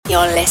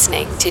You're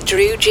listening to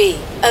Drew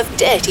G of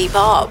Dirty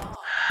Pop.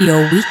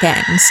 Your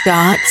weekend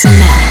starts now.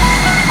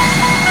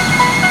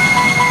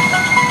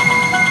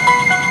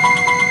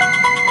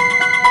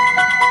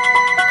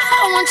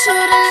 I want you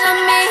to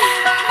love me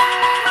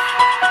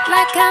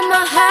like I'm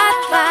a hot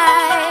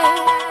fire.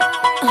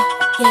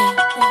 Yeah.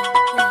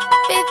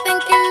 Be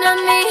thinking of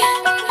me,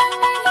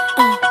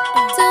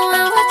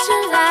 doing what you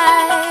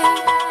like.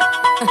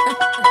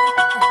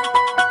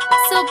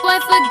 So boy,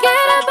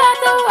 forget about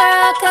the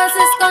world, 'cause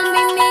it's gonna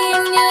be me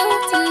and you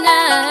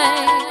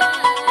tonight.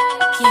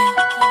 Yeah.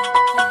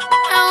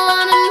 I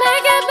wanna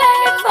make it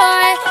beg for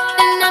it,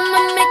 then I'ma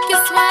make you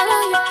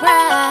swallow your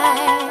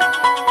pride.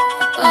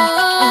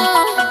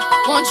 Oh,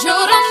 want you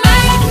to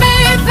make me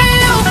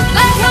feel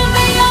like I'm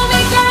the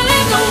only girl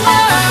in the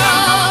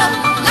world,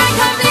 like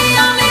I'm the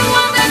only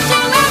one that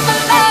you'll ever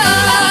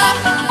love,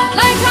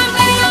 like I'm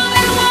the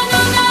only one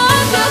who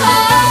knows your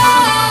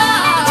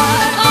heart.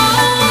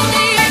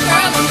 Only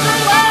girl in the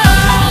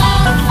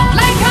world,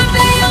 like I'm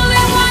the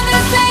only one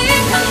that's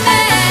saying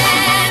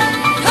command,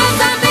 'cause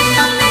I'm the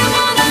only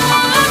one who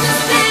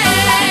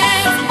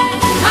understands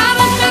how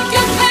to make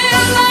you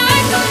feel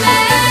like a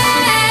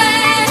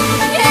man.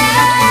 Yeah,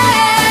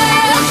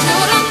 want you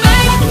to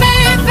make me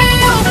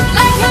feel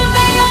like I'm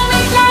the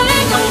only girl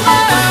in the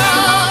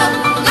world,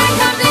 like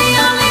I'm the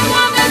only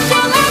one that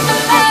you'll ever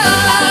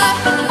love,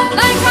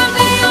 like I'm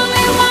the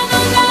only one who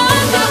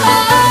knows your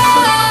heart.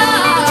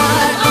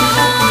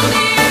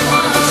 Only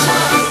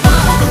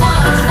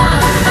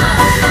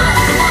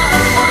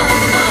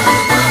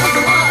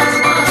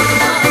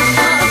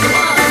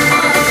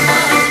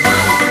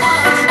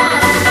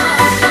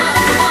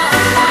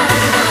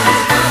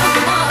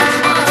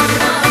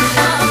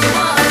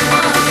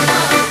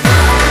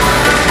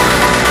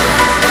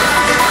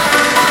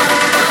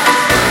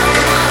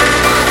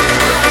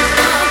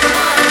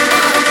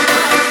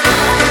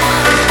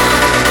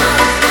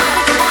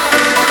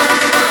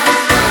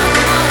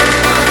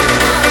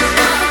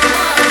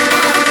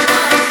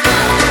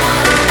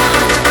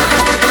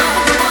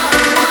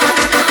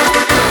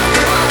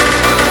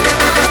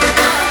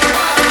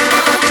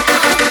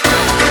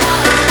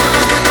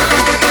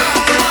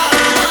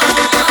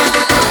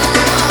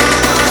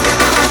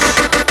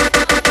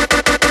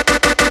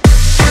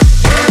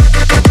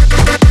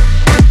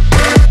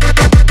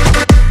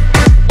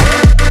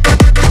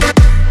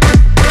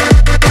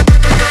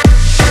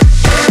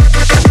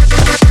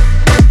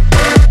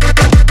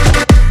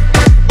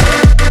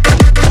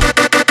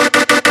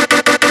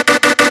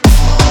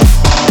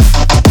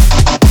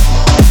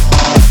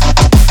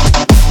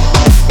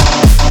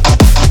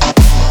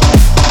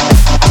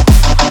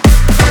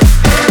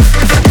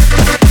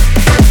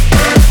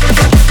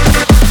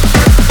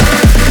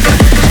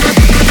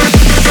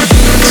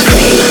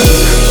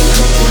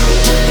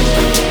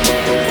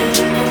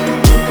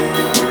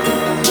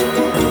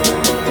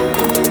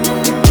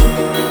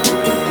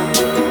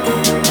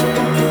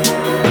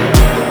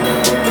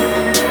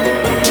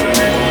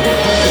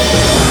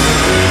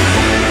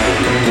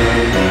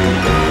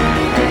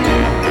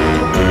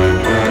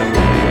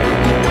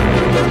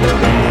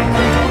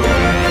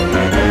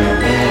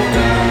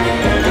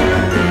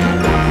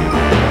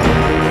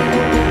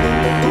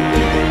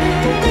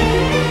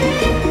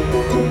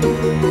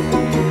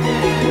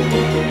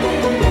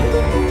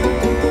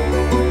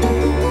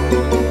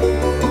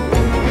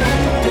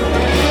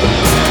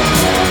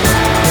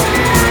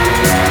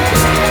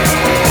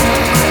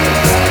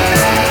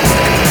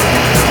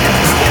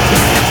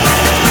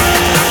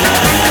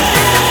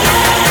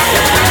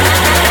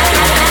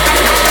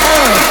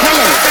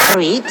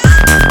freaks.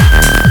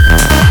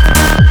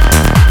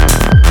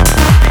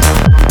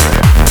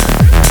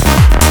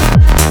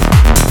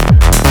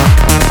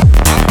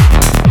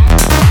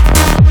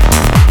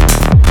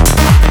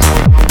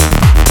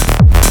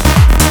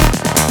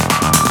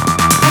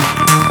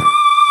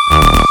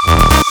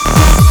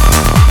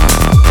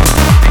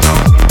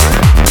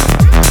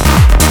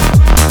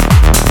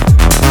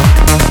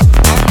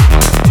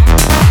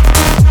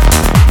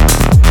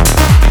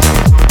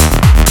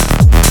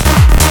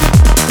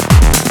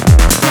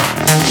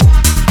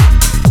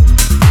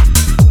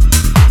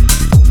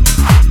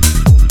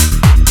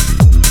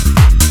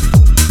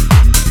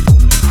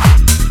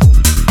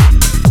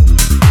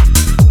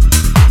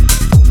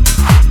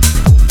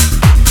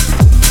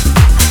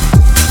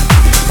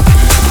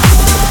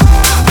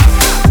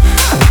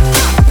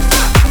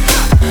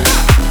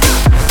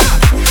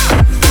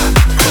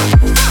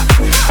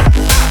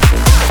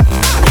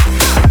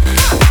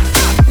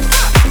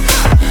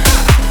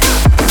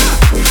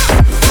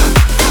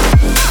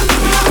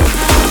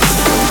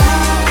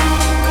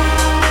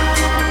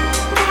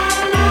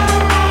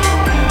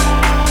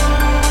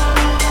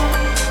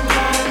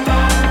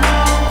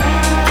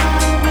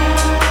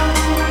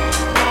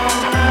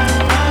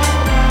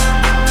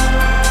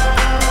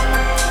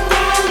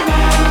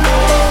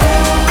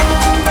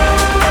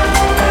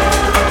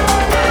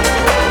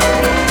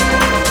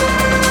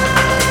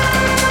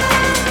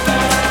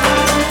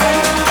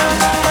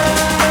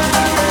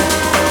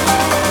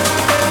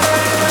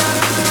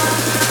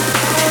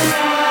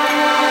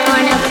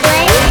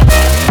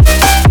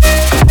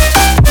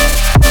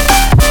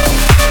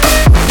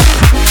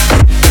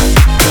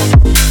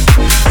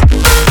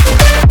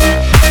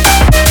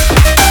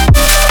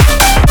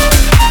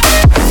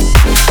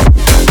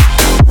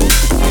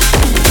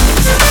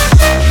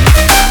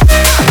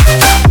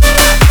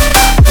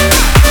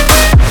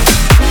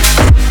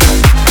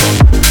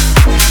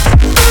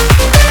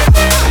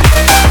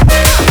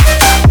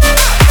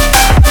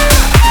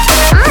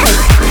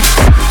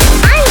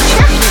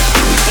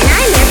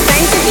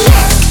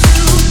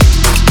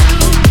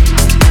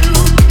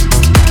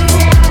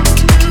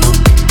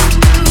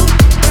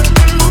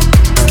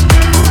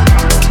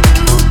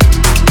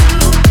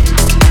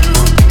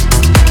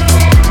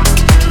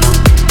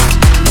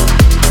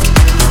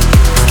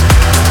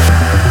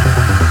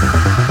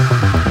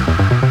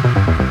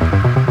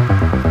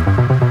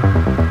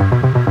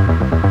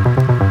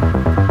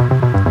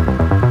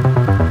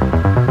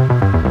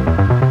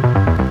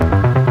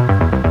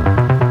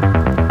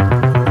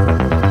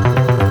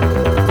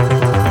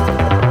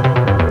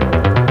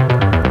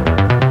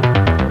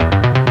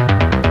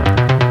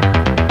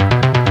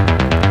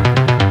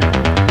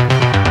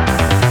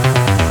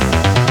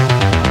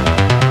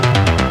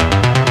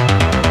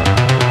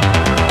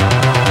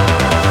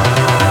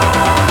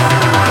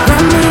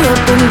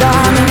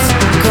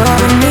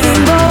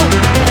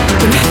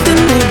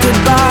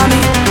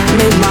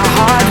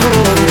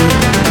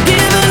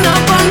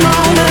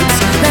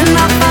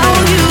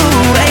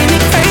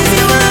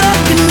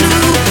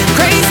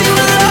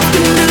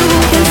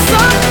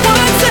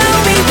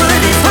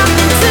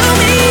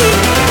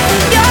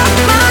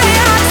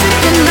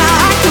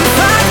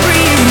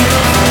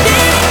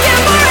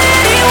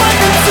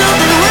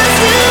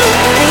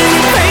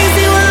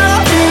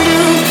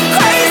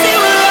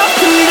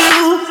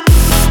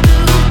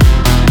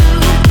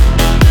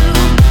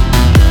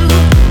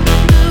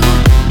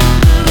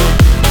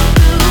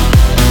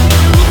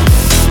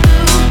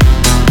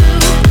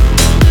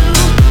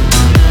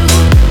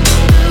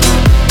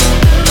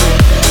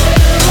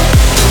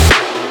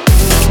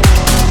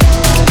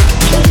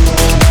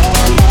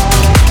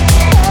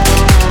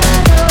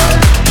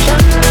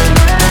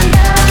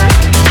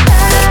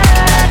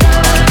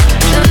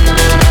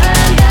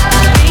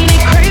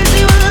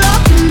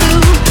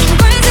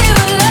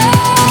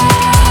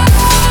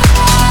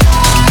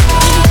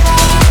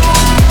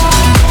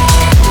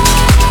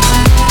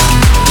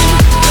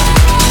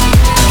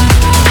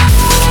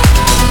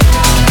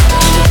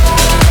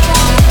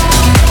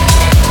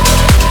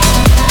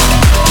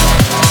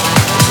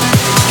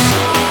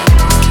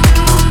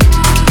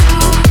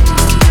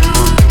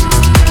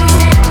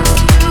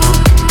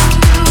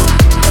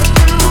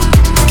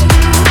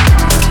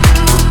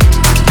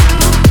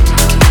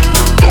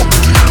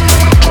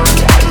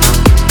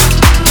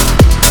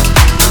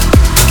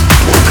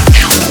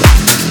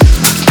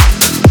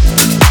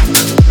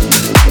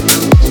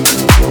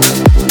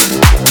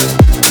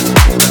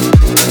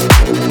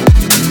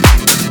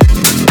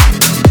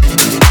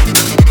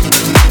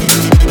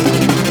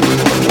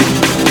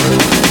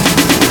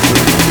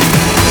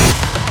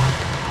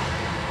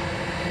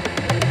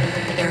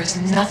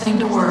 nothing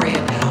to worry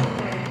about.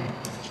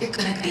 You're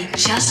gonna be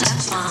just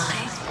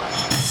fine.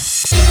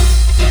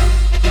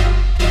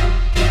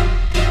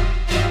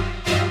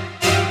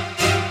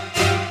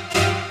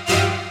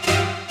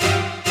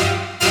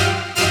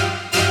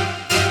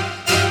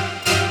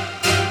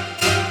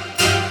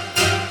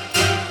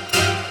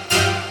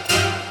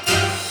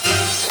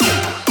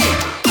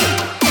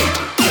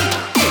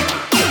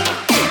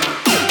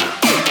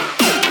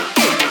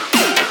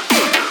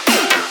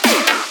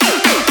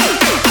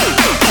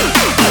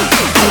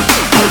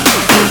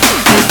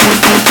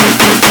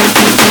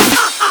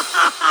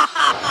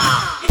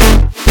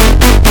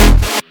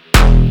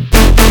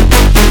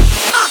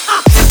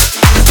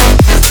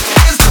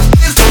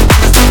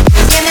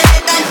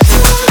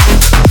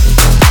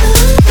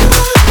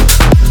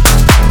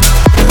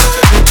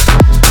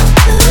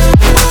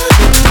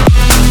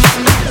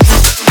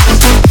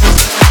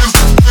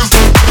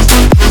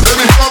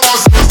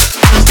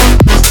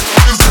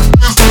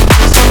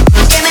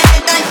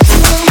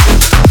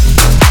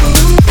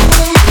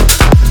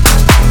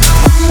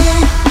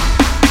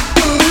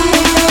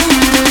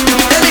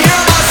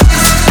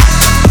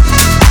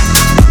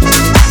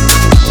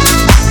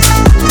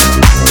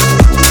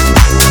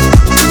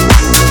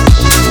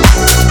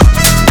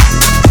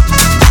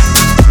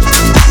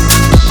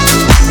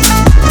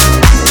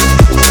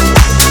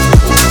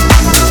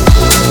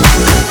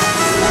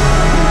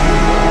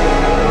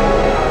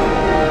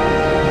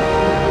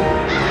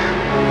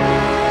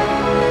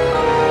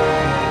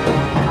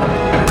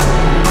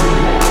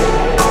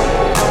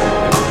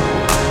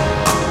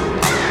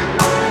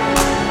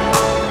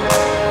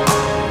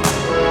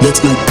 Let's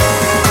go.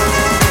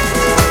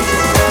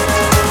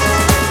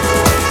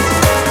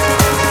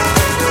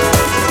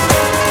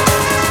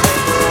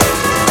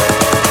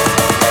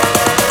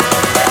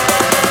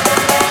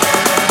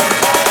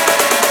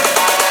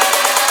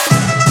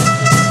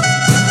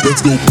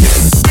 Let's go.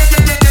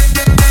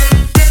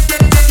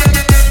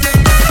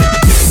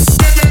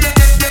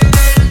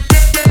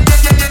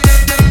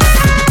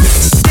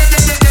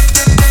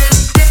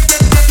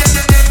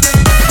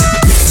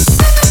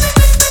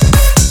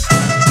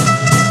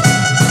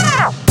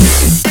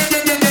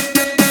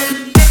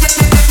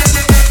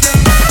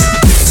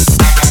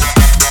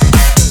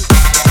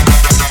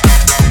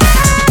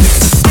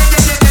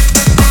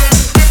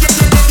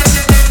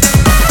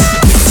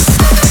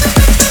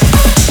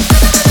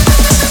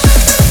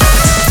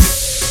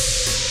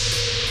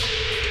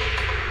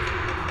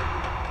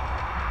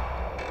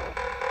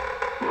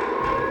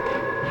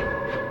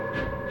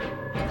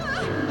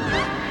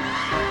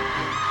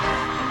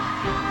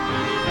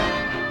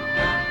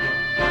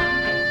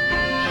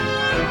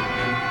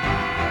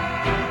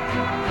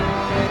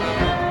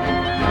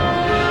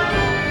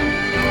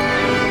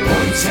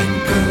 Boys and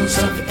girls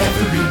of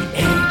every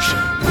age,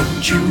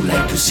 wouldn't you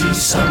like to see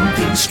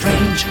something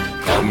strange?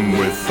 Come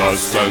with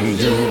us and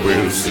you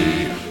will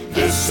see.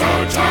 This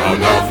our town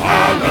of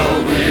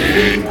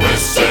Halloween.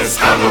 This is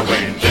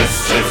Halloween,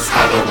 this is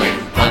Halloween.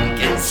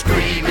 Pumpkins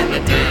scream in the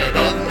dead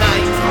of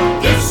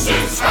night. This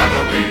is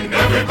Halloween,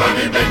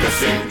 everybody make a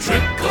scene.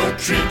 Trick or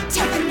treat,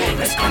 tell the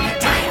neighbors gonna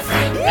die of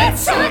rain.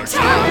 It's our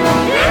town,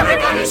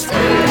 everybody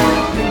scream.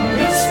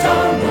 This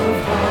town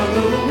of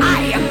Halloween. I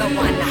am the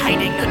one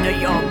hiding under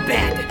your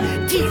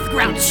bed, teeth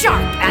ground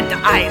sharp and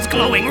eyes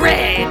glowing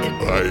red.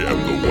 I am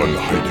the one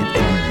hiding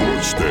under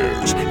your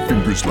stairs,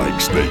 fingers like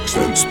snakes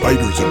and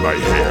spiders in my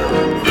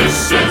hair.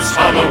 This is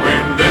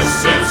Halloween,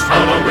 this is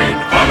Halloween,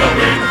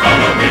 Halloween,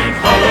 Halloween,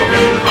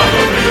 Halloween,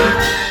 Halloween.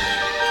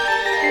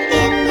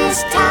 In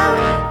this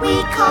town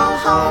we call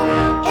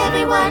home,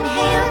 everyone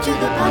hail to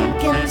the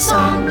pumpkin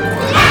song.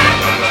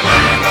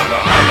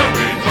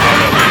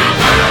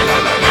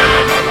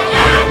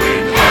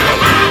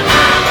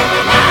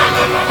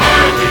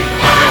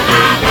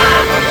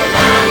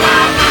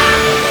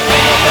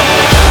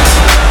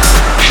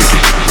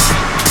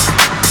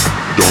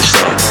 Don't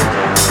stop.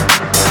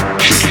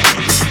 Shake it.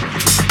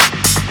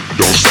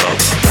 Don't stop.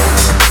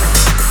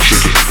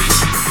 Shake it.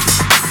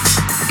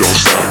 Don't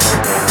stop.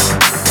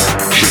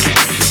 Shake it.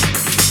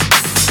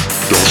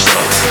 Don't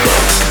stop.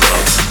 Stop,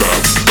 stop,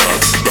 stop,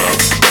 stop,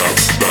 stop,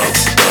 stop,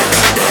 stop.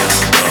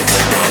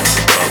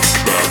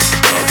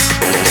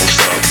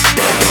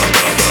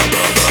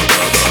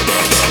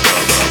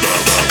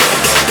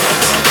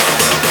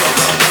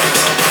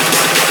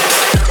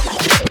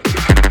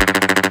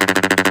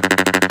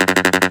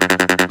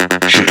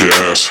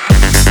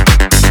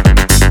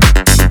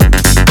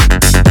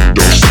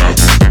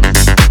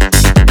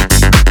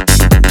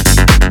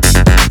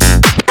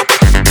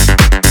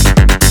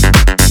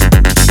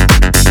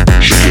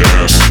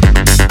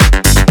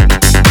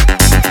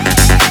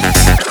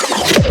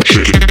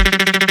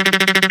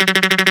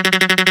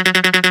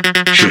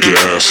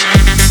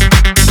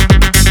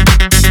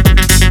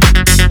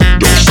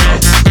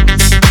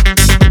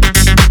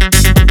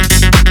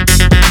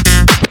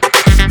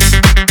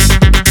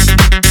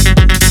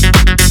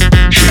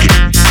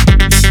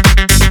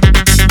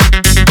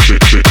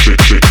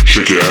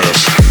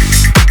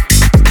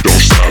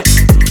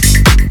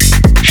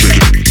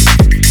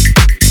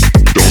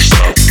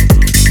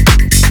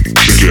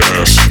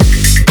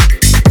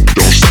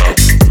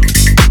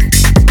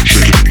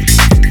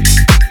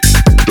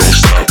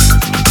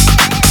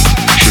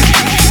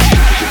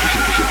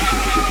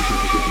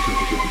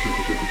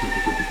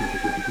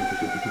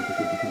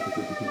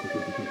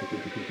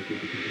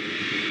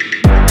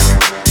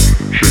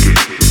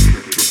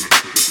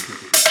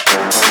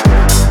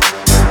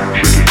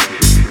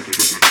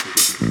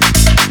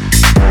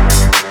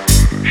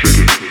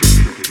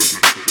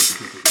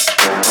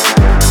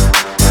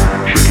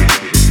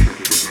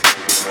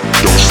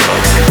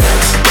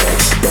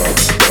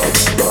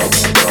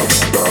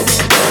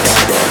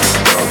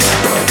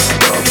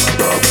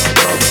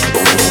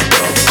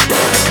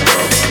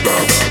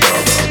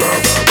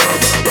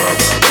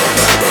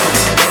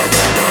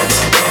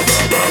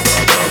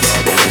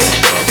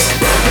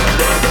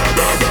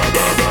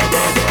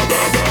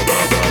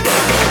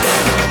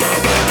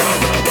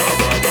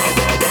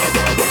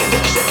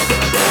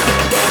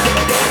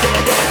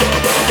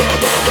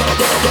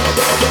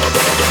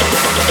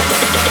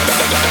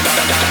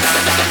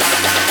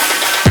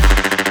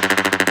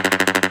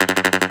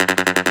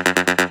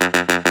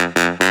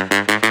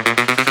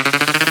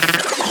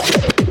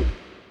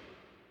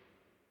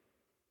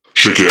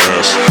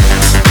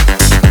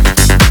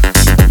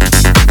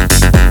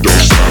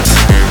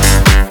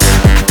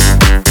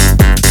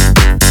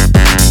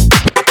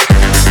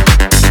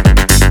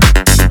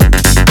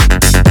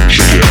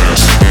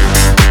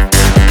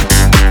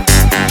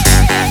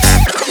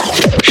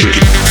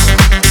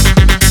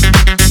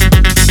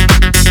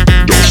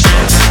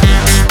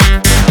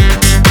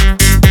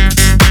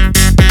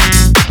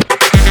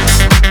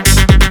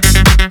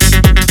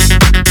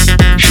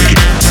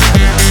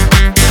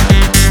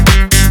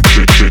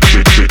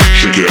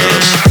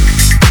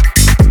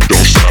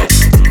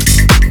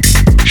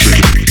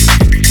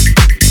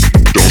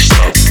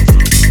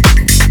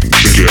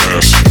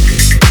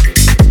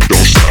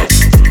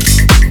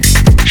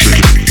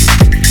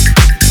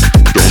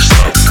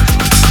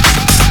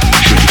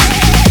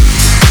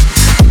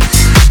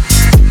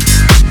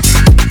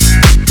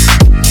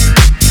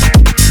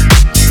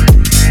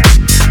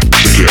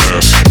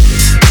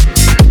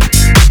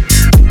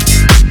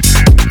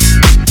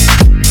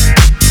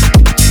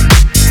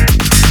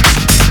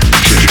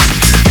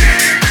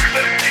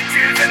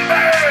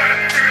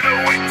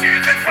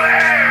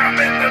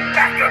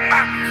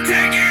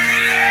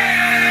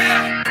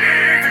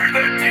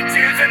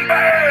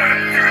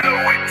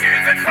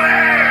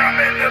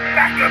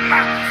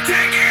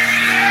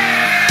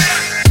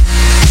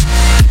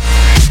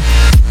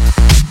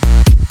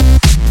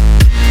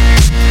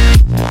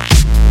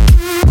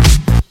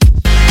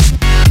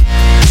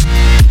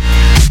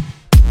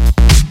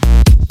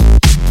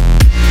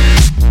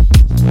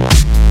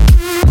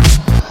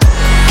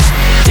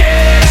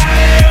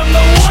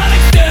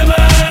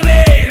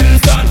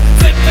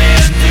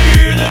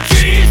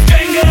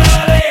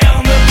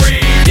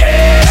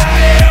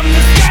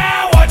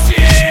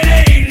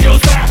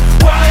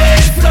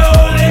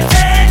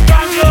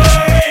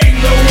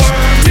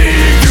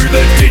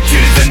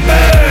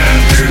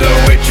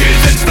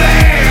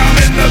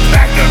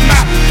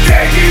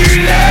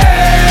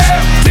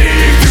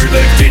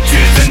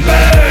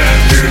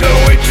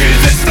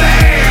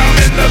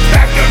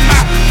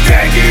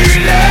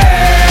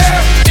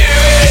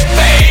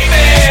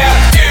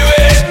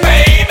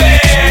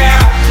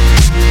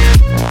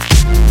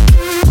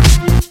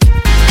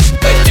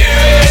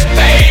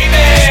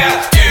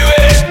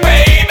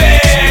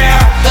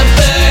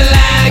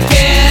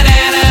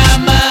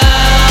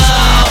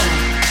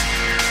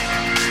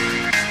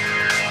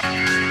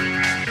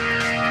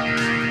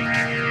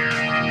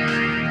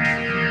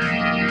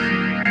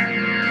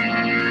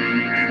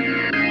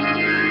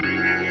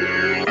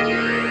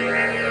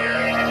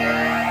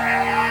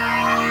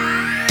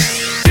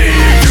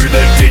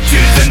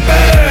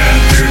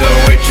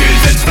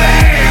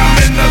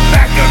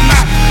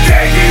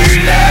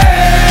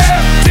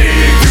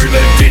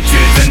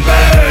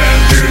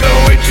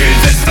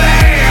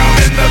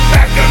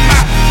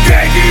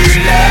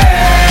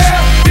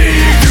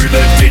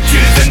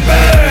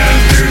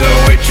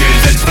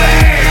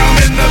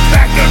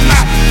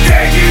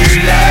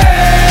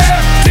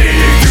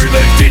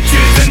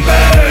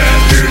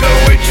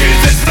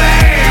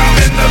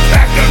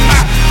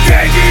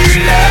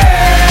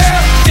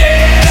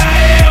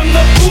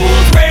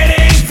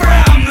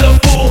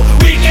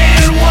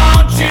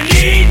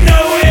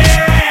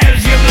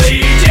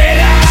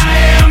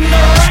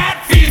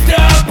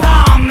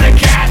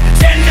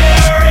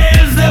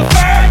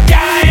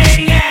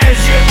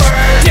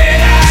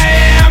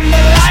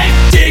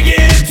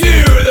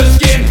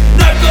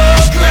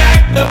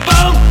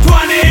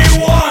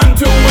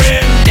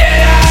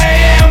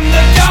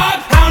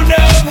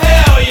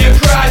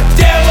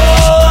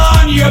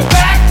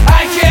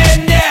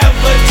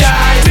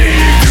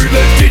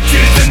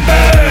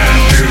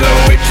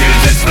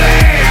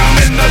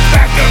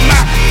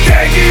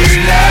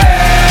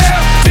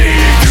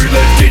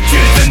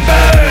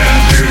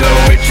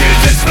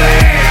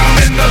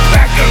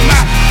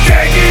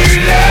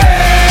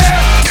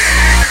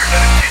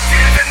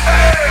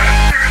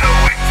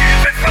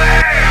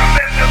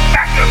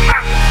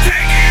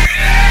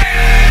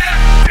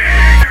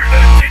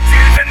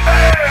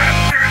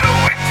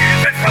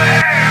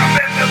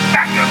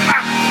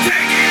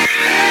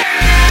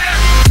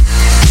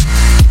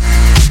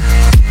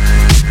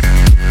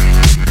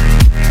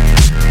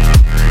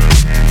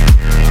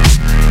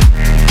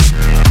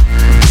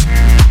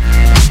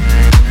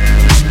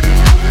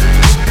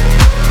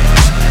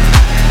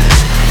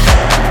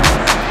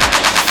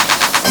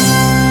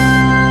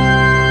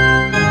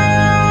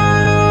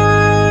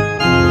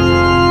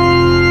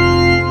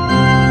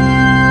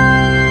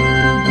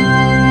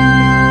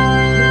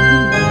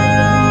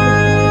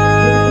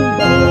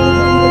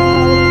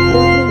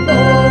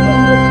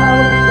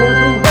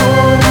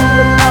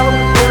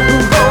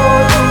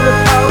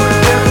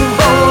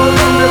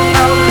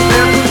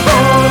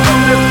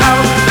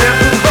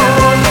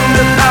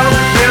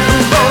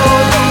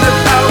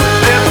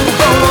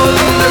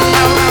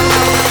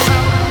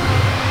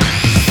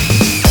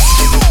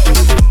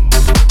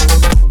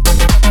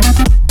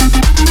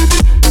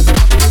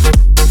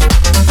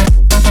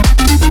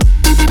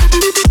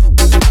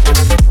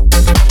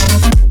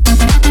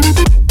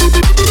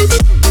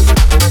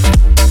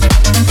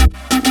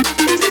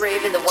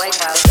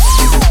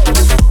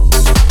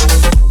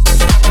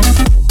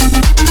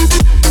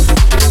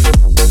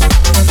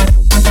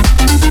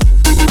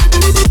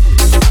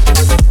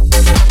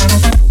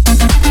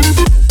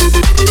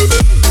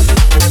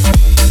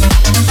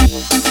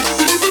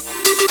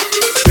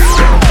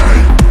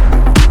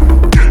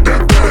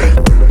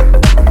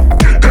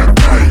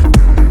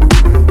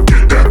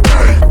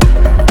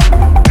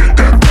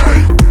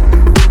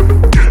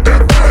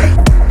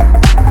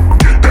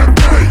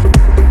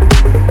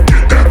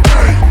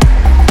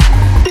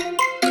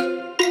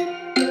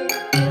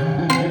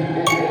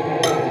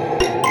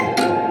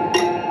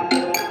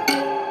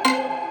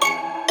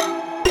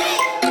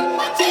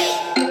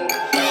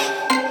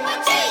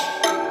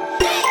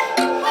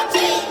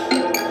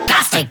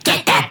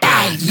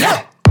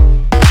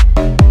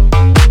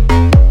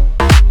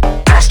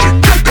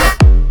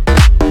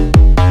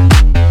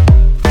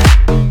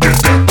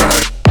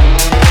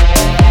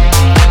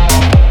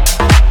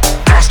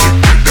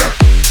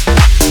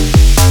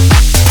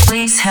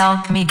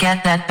 help me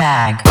get that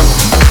bag.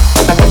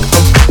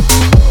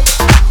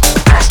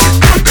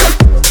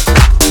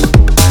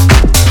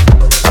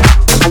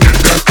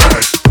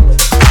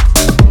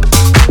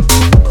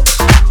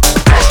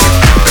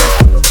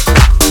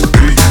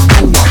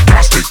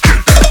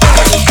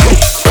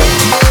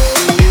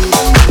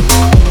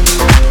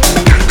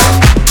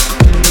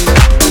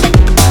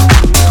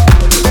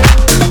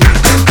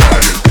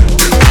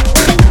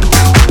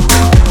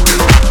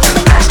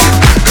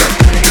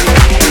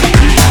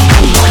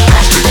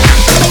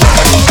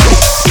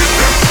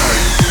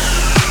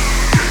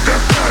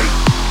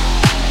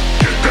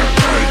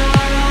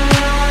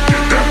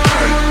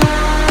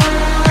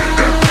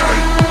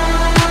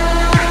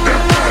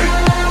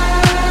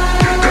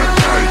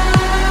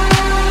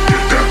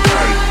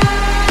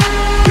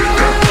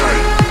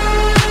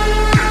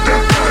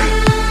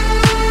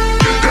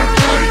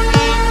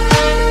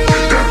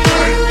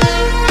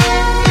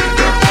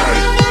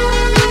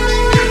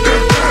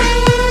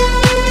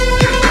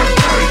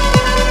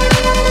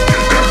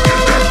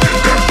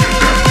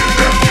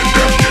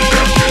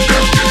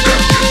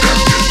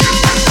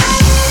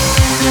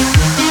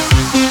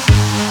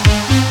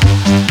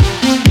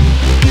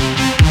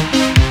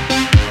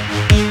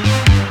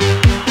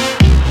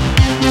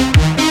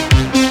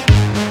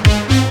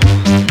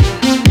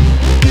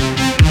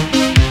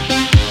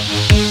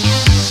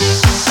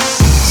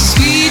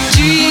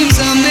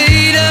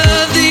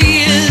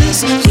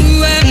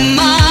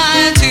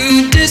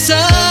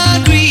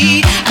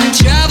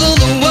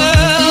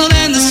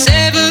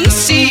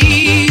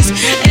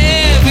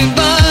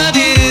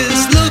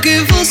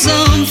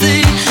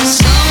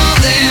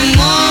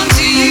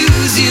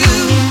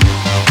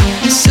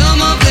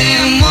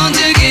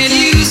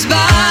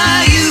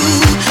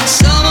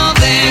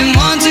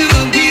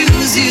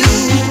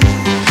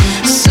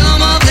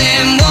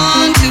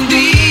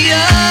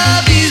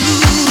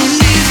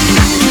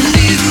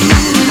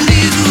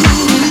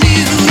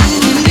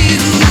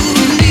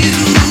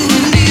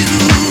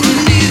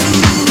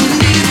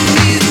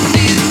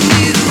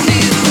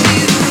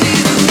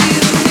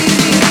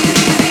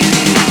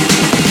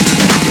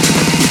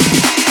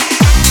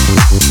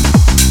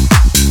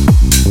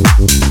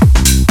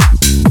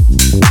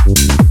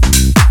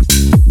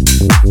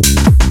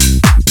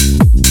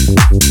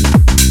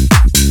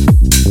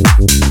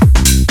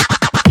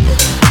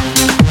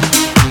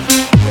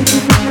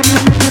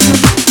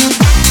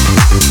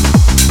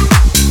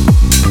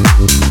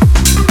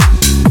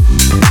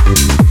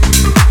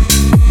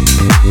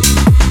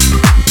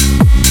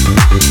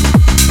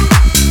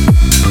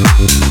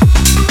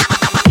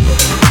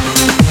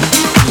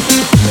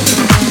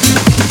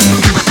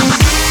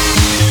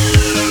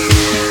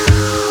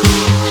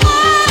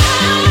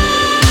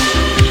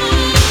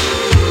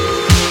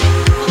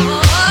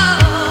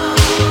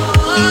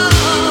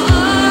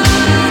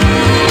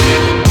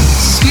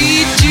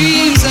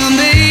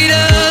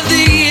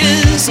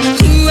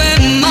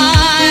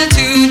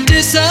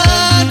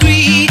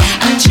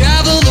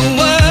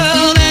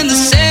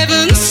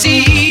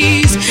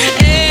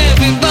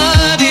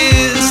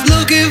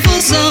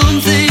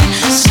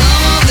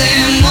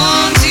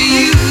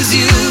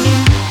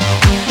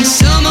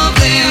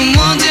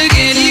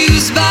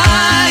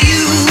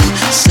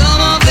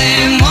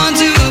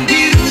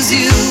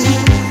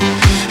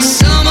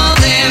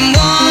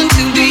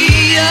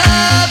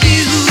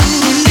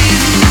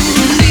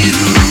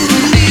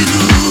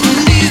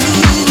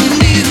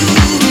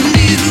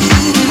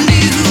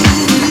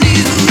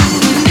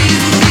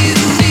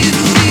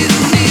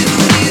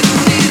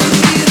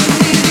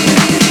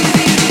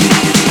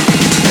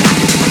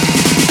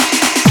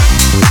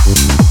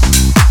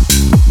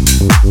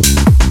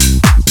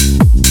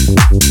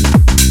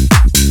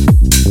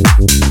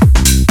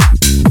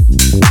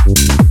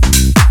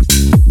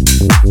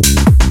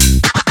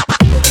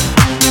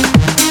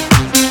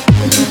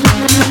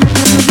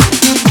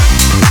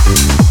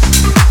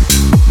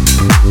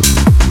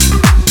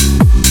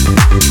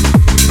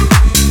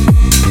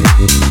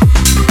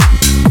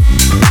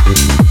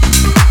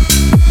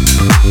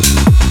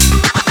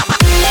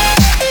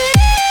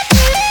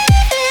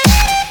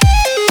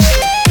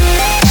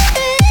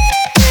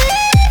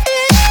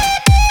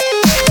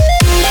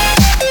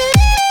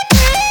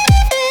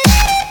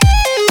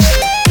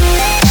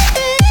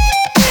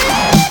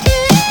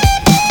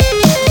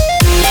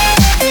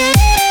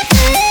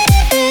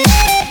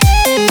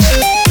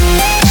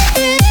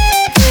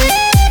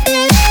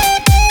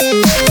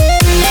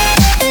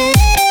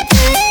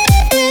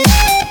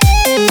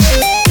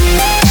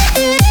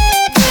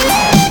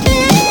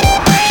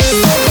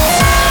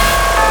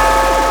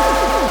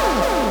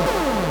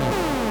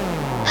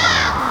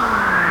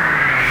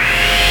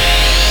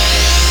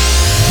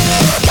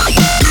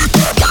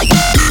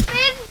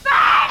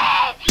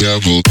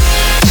 devil.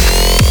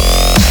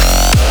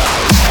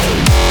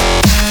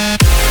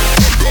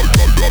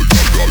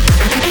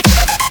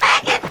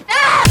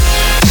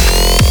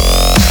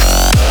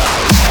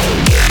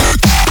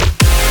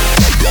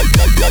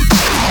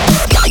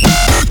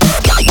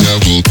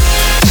 Devil.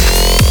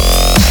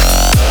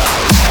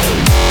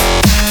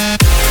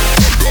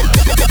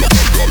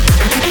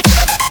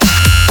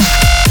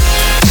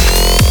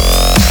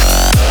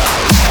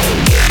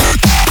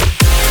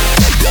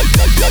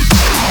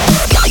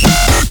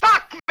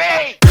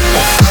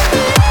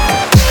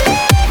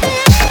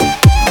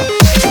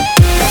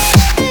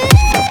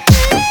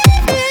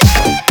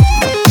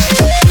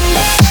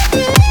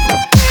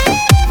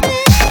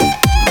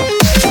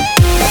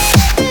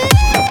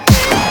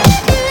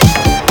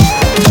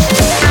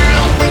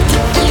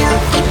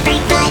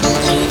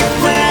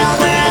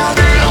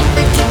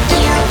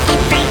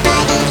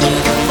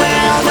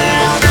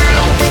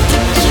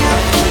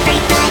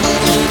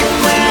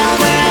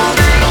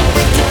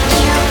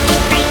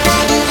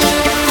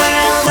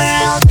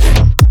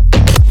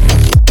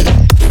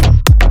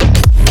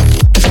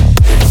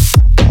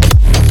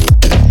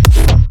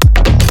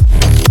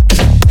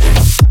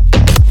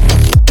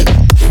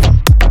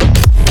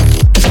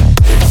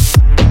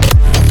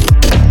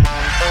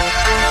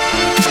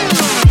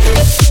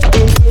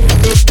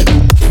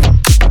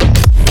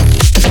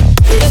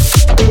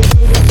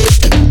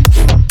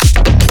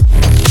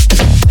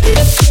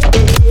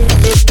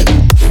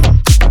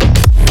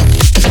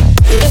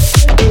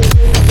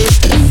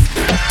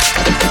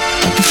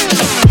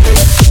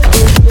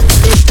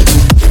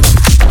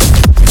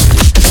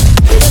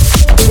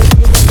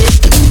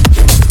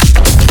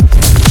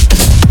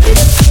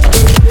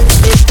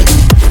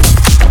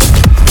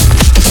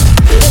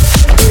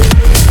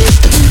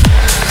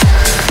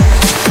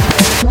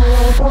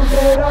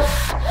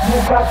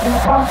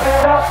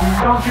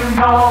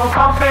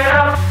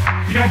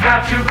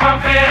 got to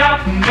pump it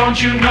up,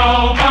 don't you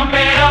know? Pump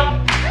it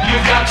up. You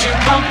got to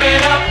pump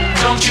it up,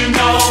 don't you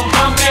know?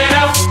 Pump it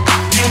up.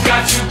 You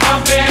got to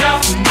pump it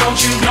up, don't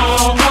you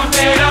know? Pump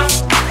it up.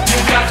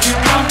 You got to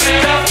pump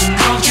it up,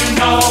 don't you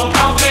know?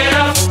 Pump it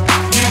up.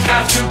 You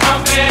got to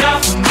pump it up,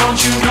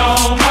 don't you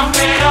know? Pump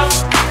it up.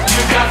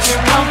 You got to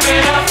pump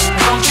it up,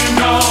 don't you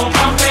know?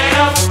 Pump it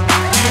up.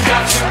 You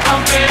got to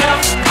pump it up,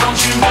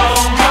 don't you know?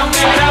 Pump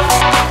it up.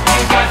 You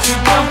got to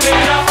pump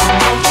it up,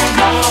 don't you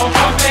know?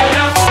 Pump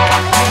it up.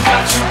 You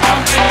got to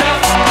pump it up, don't you know?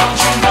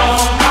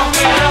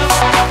 Pump it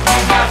up. You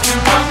got to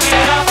pump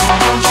it up, don't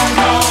you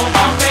know?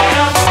 Pump it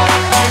up.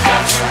 You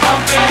got to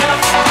pump it up,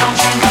 don't you know? Pump it up. You got to pump it up, don't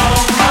you know? Pump it up.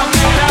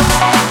 You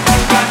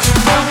got to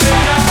pump it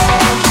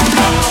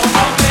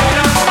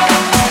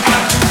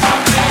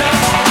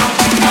up,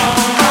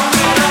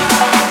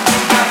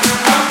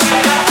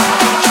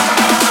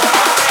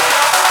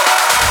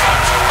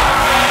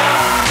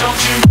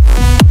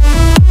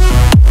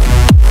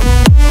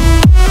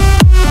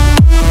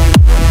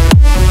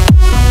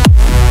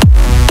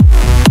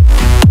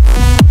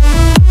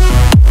 don't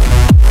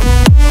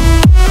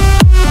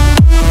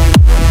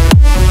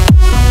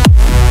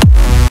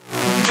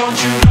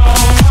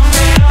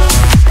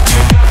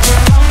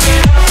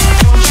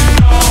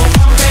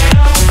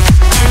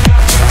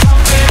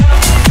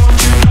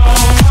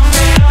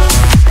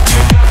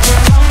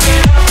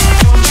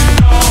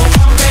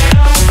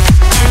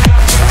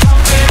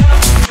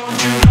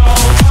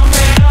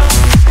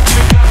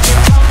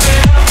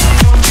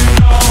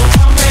you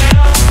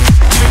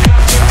know?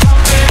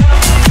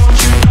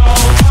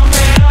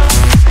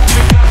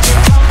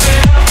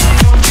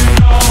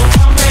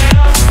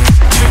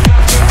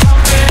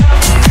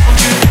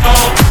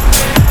 Pump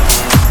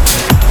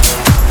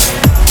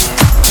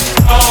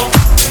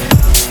it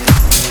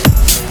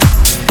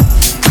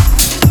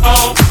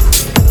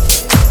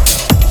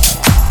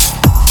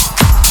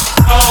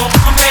up.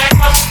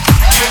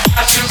 You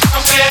got to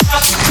pump it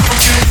up,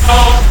 don't you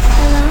know?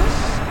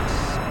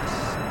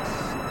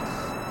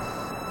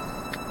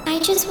 I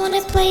just want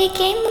to play a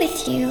game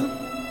with you.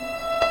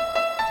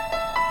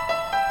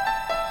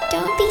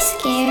 Don't be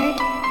scared.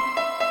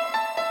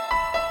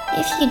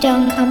 If you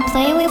don't come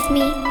play with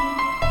me,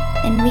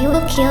 then we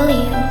will kill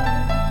you.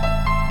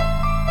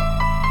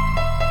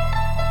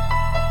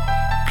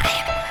 I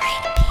am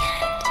right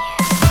behind you.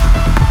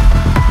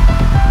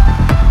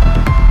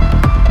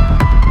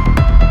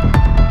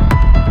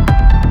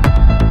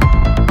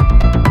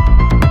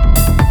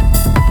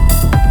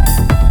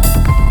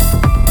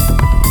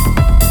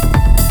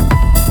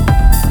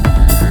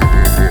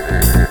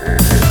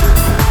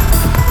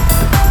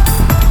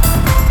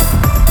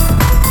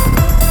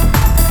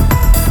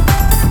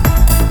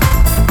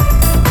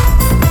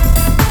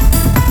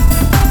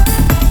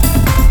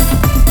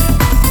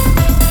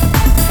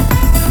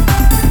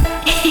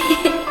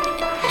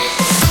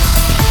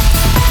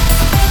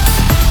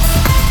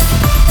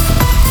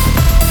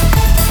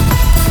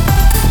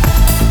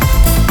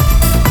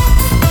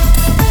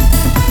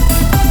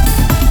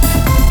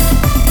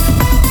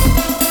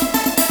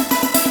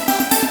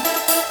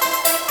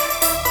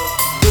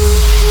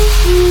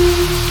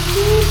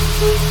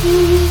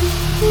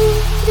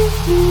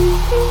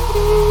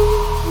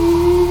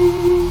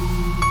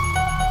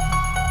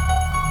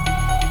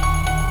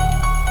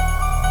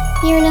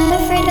 You're not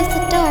afraid of the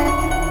dark,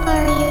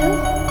 are you?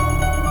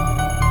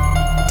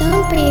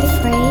 Don't be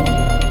afraid.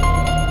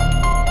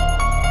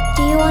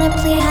 Do you want to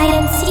play hide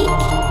and seek?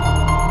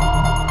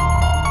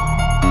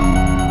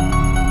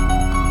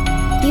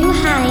 You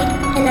hide,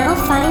 and I'll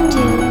find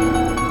you.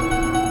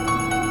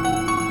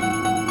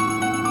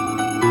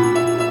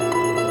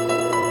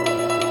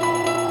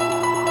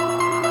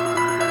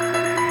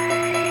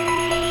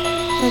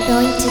 We're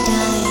going to die.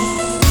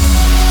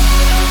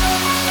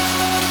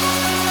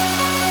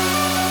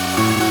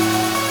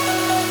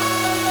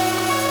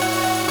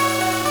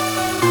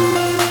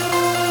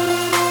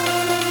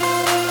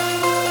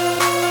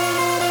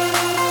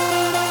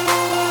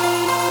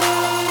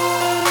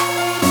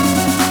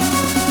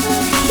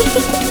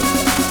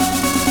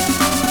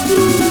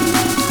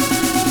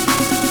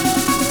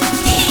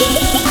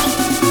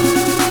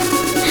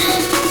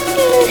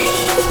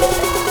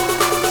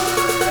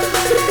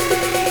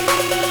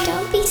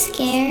 Don't be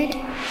scared.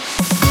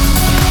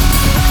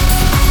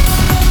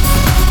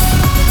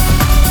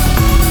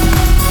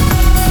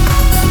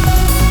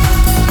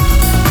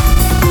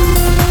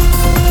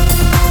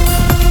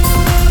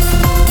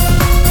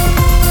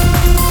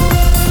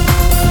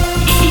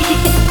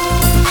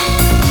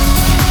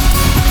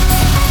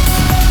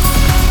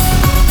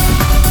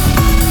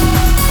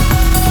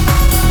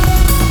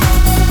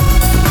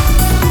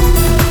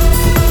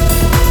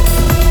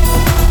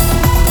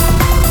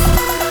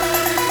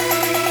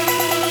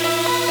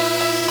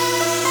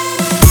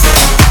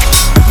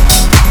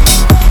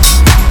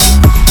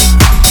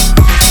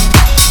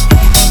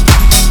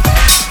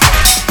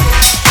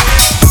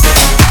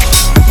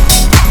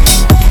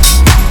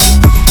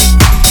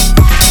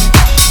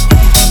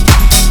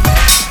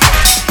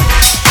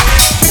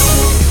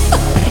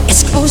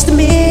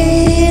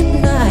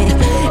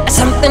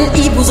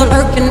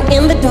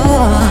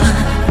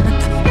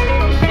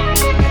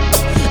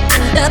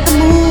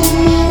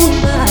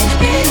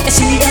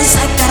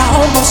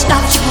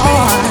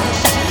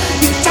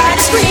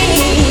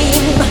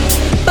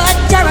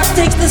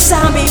 the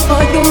sound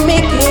before you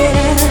make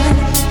it.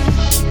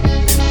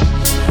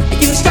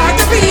 You start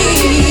to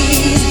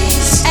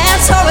freeze,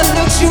 and so it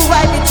looks you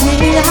right between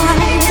the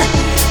eyes.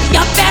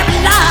 You're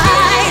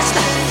paralyzed,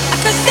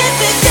 'cause this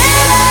is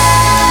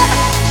daylight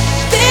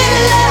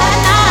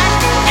night,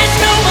 and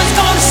no one's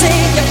gonna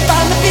save you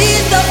from the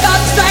beast of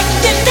God's strike.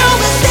 You know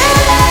it's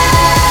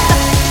daylight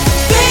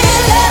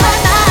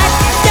night.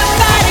 You're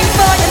fighting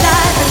for your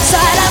life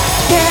inside up,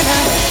 get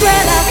up.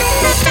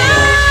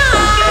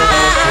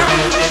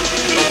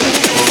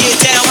 Get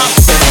down, huh?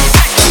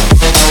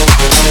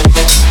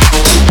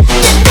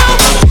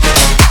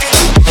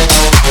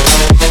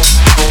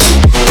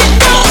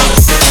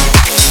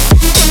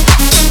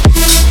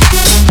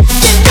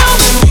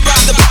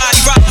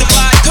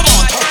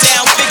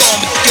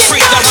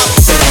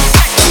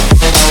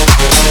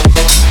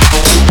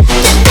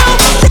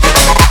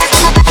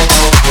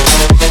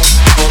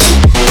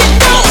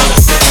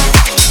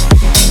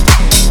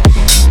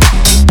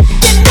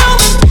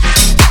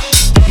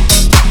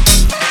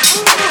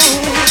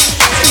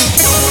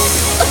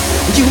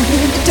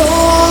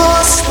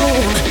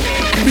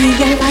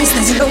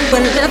 There's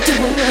nowhere left to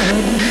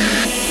run.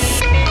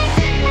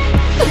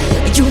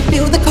 You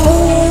feel the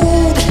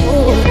cold.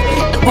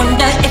 I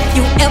wonder if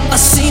you ever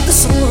see the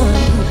sun.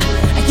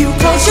 You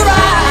close your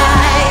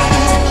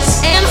eyes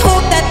and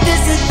hope that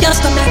this is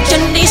just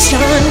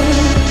imagination,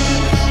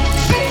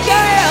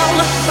 girl.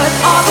 But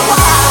all the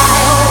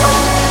while,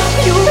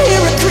 you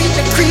hear a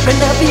creature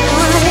creeping up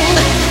behind.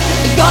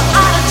 You're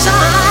out of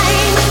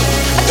time.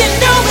 You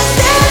know it's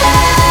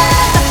daylight.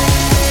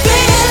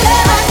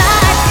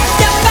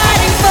 You're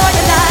fighting for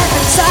your life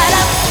inside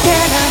up.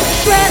 Get up.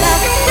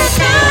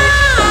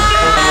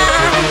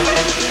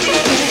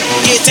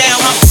 Get down,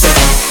 huh?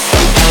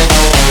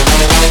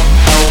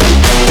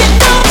 Get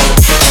down.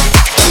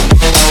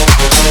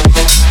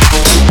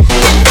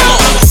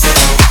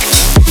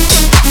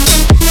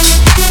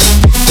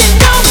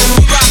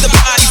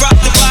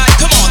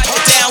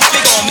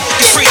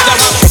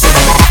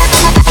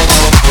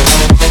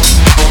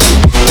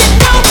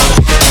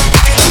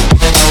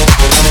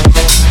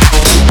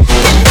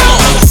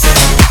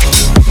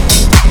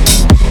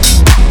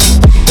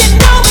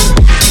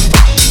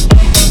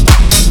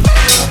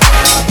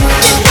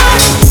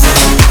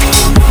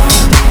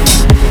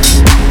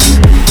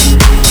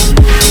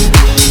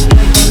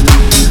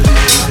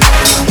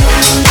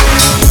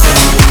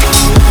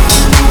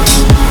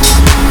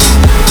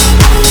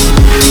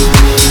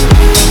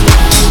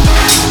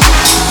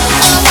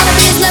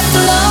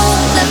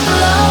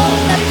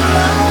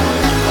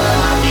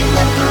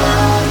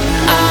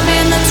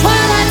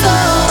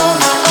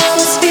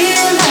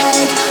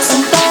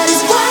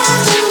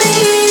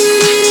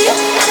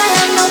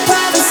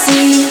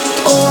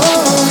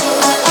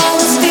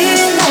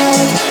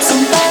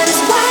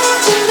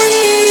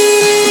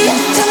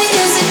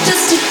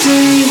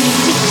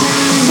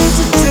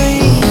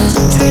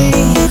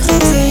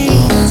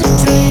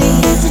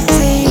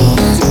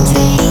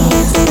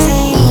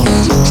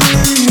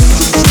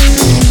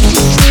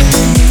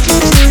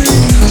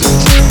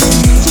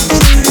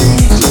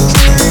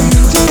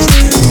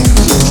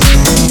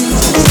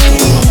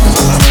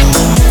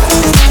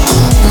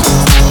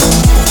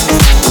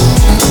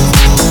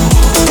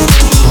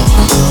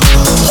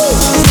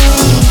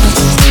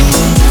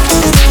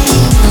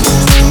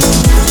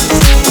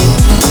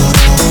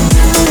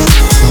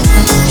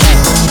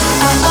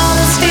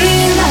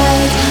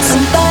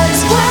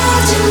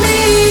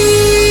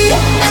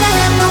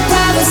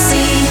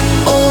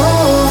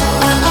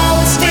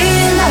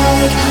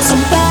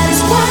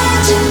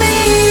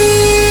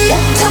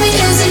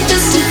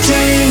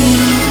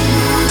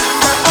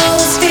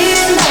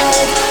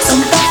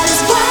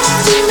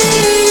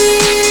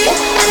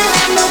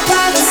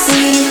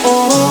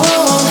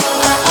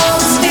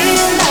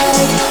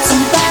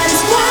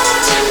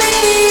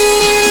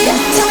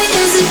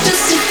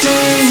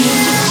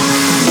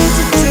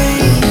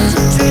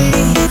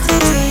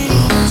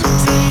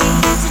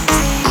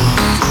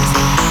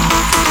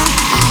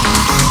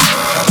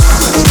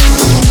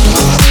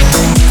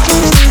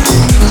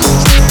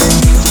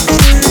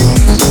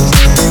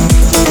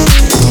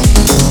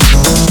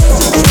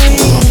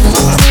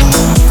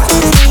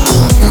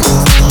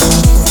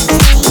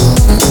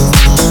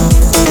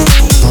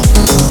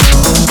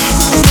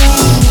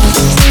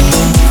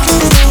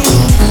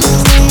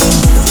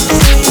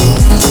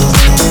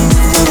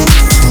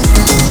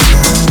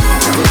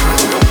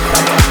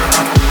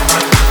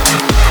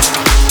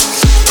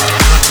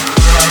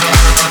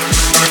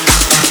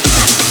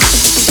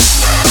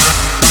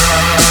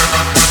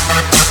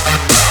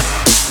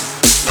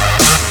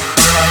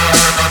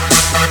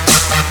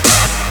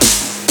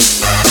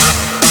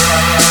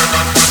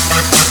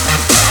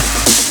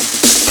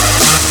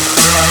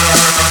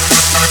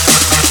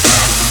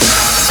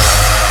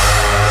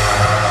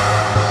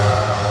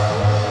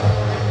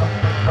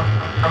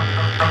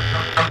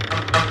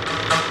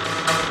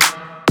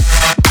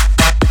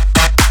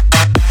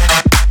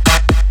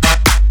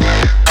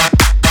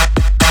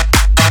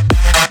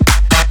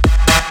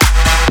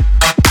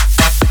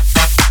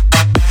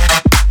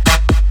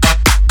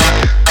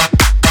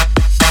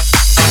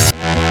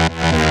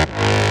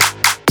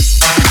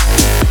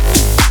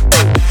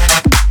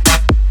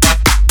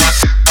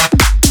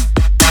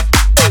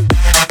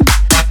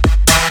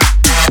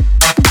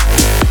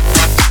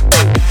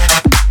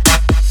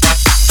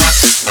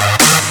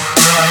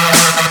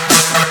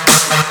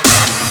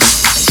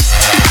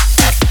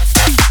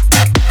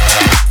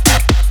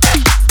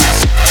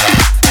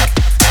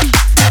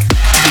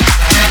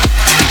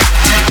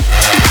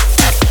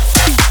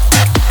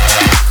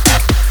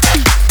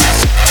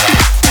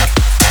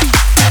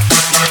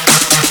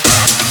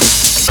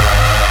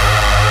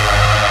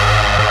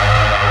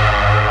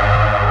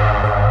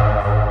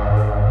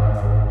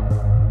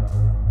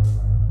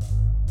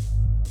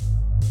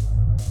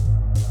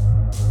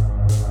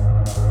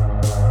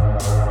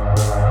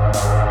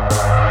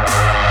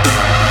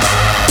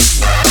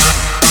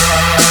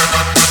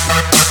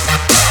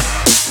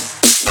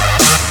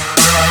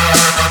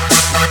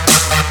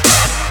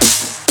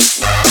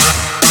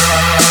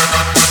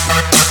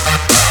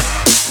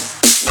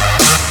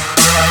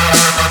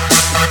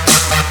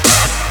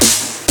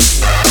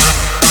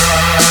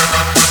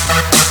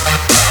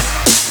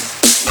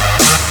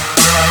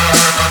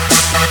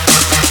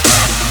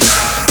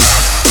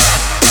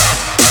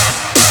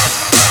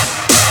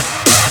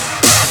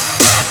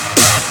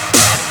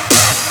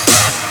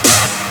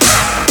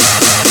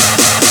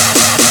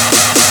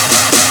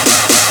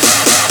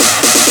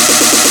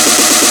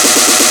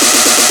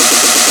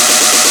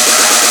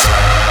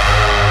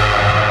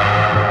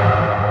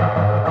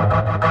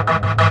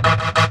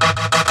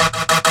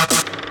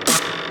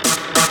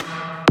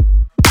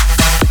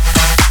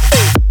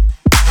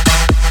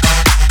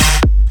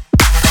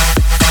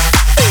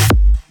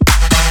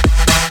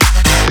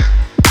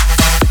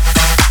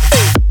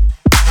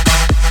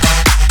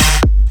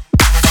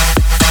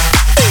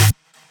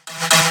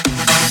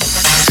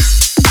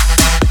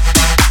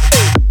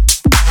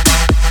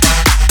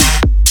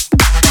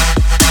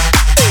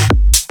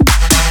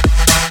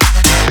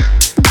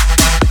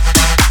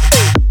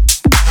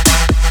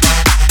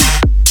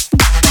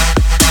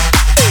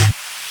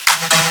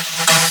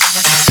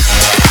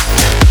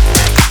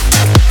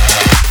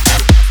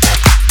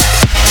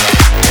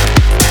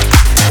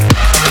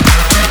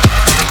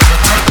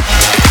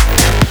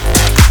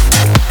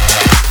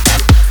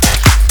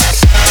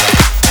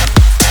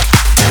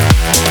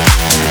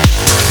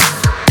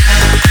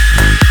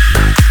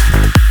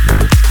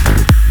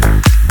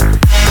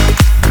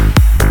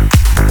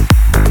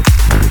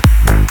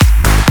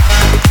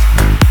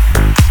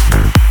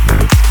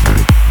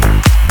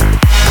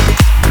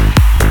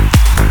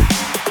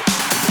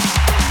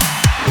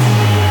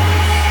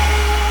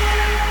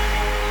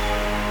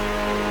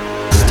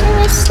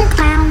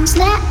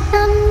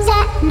 Slatums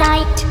at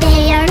night.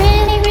 They are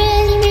really,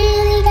 really,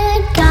 really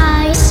good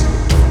guys.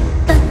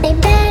 But they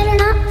better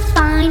not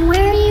find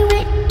where you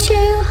went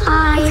to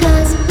hide.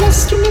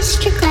 'Cause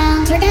Mr.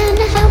 Clowns, we're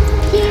gonna help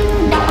you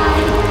die.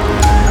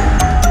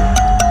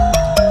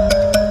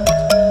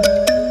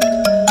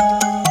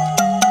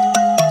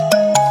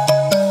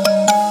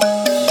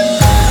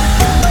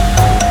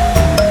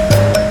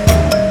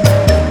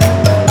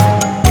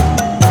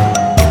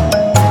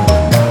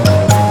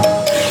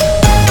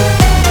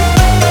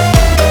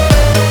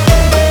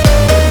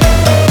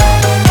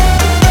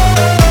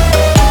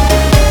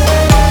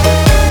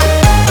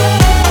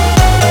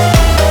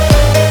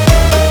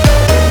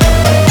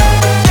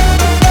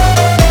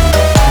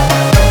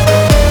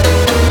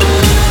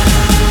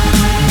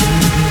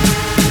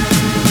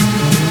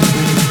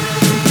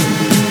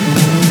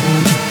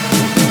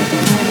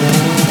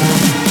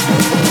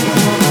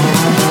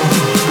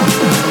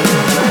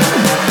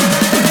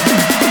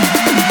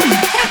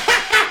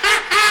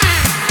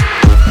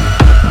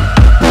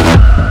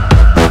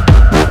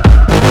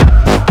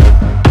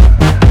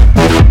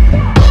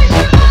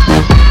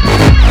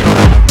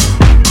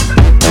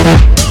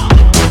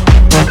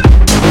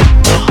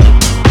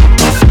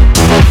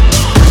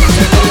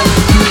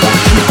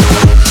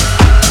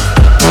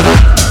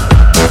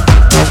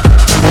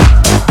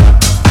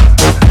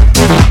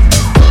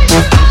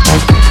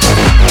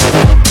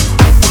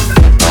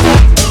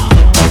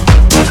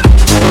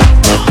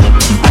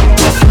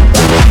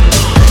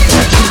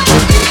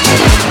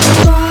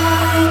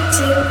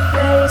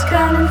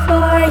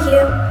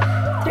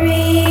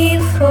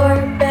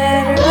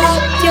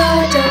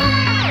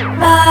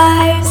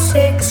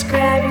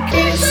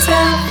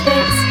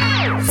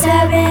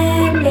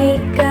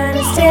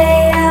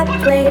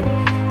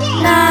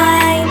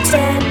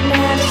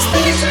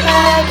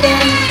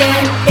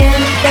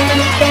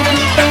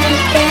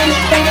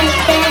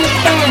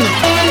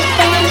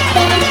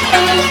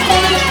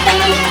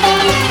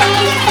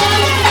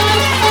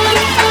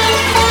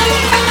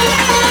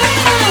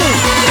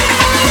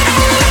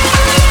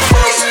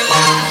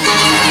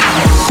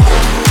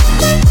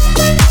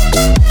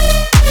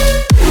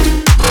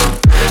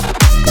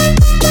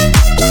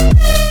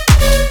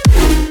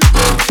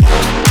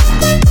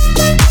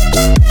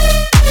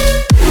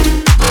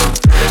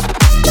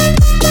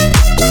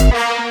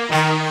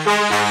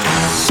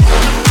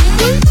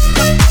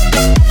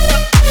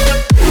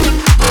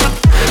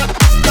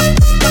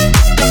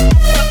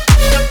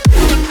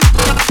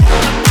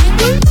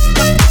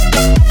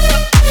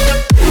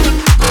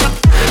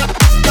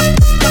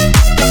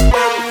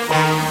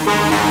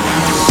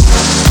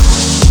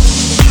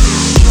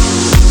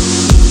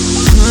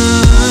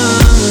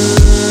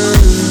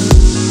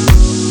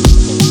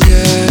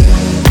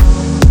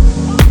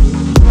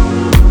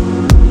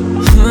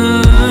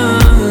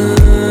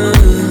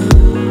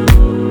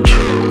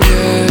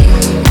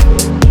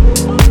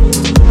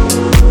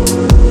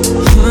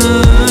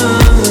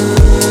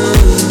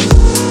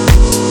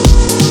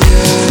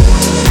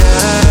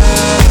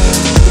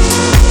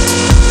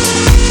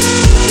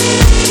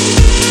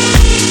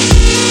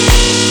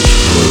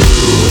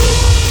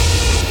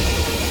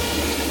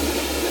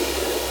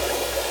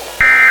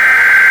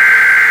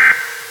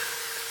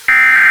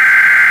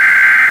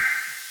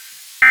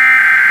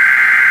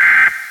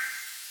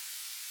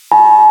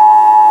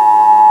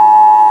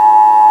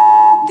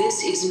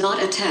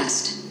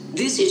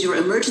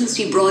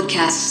 Emergency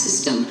broadcast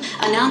system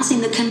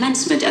announcing the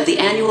commencement of the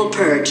annual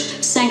purge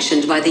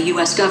sanctioned by the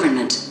U.S.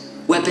 government.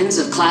 Weapons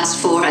of Class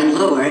 4 and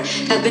lower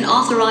have been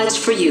authorized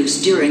for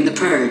use during the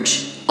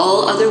purge.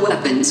 All other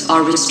weapons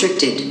are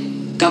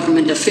restricted.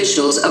 Government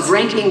officials of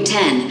ranking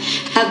 10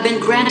 have been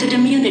granted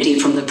immunity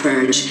from the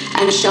purge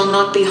and shall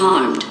not be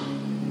harmed.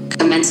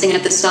 Commencing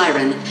at the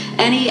siren,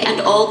 any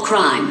and all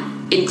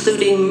crime,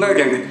 including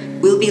murder,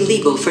 will be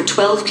legal for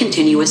 12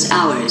 continuous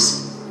hours.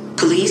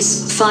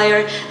 Police,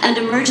 fire, and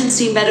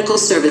emergency medical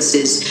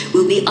services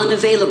will be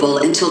unavailable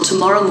until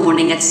tomorrow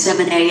morning at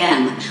 7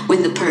 a.m.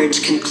 when the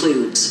purge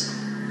concludes.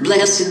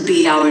 Blessed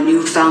be our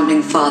new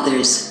founding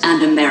fathers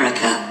and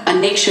America, a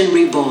nation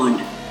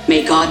reborn.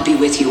 May God be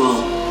with you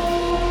all.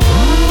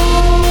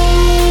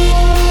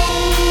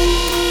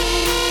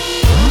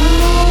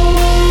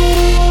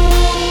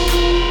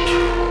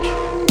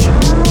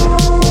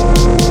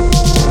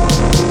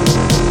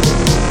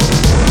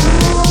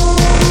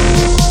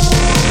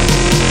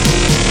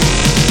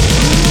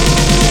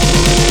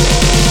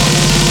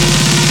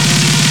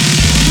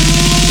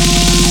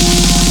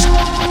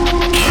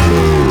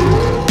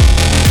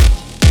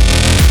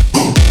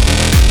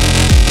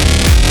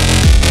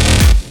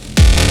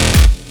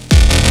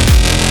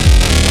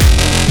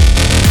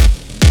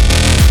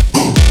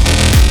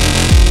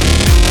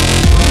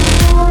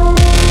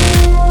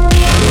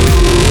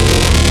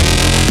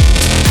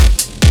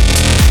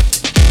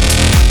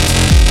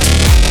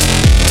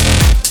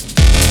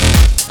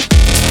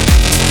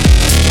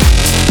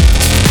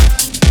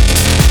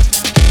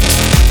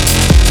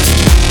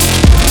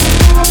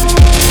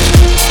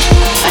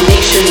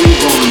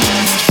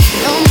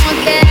 No more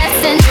gas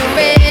in the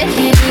red,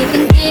 can't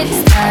even get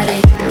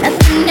started.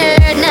 Nothing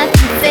nerd, nothing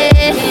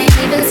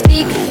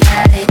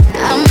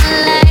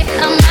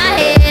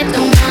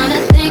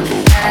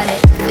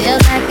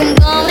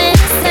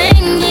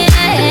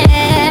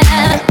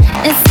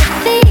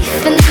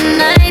in the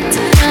night to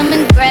come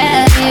and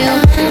grab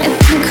you. It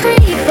can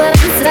creep up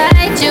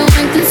inside you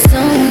and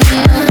consume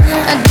you.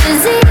 A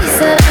disease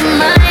of the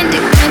mind,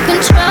 it can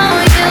control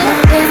you.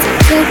 It's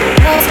too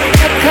close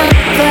for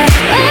comfort.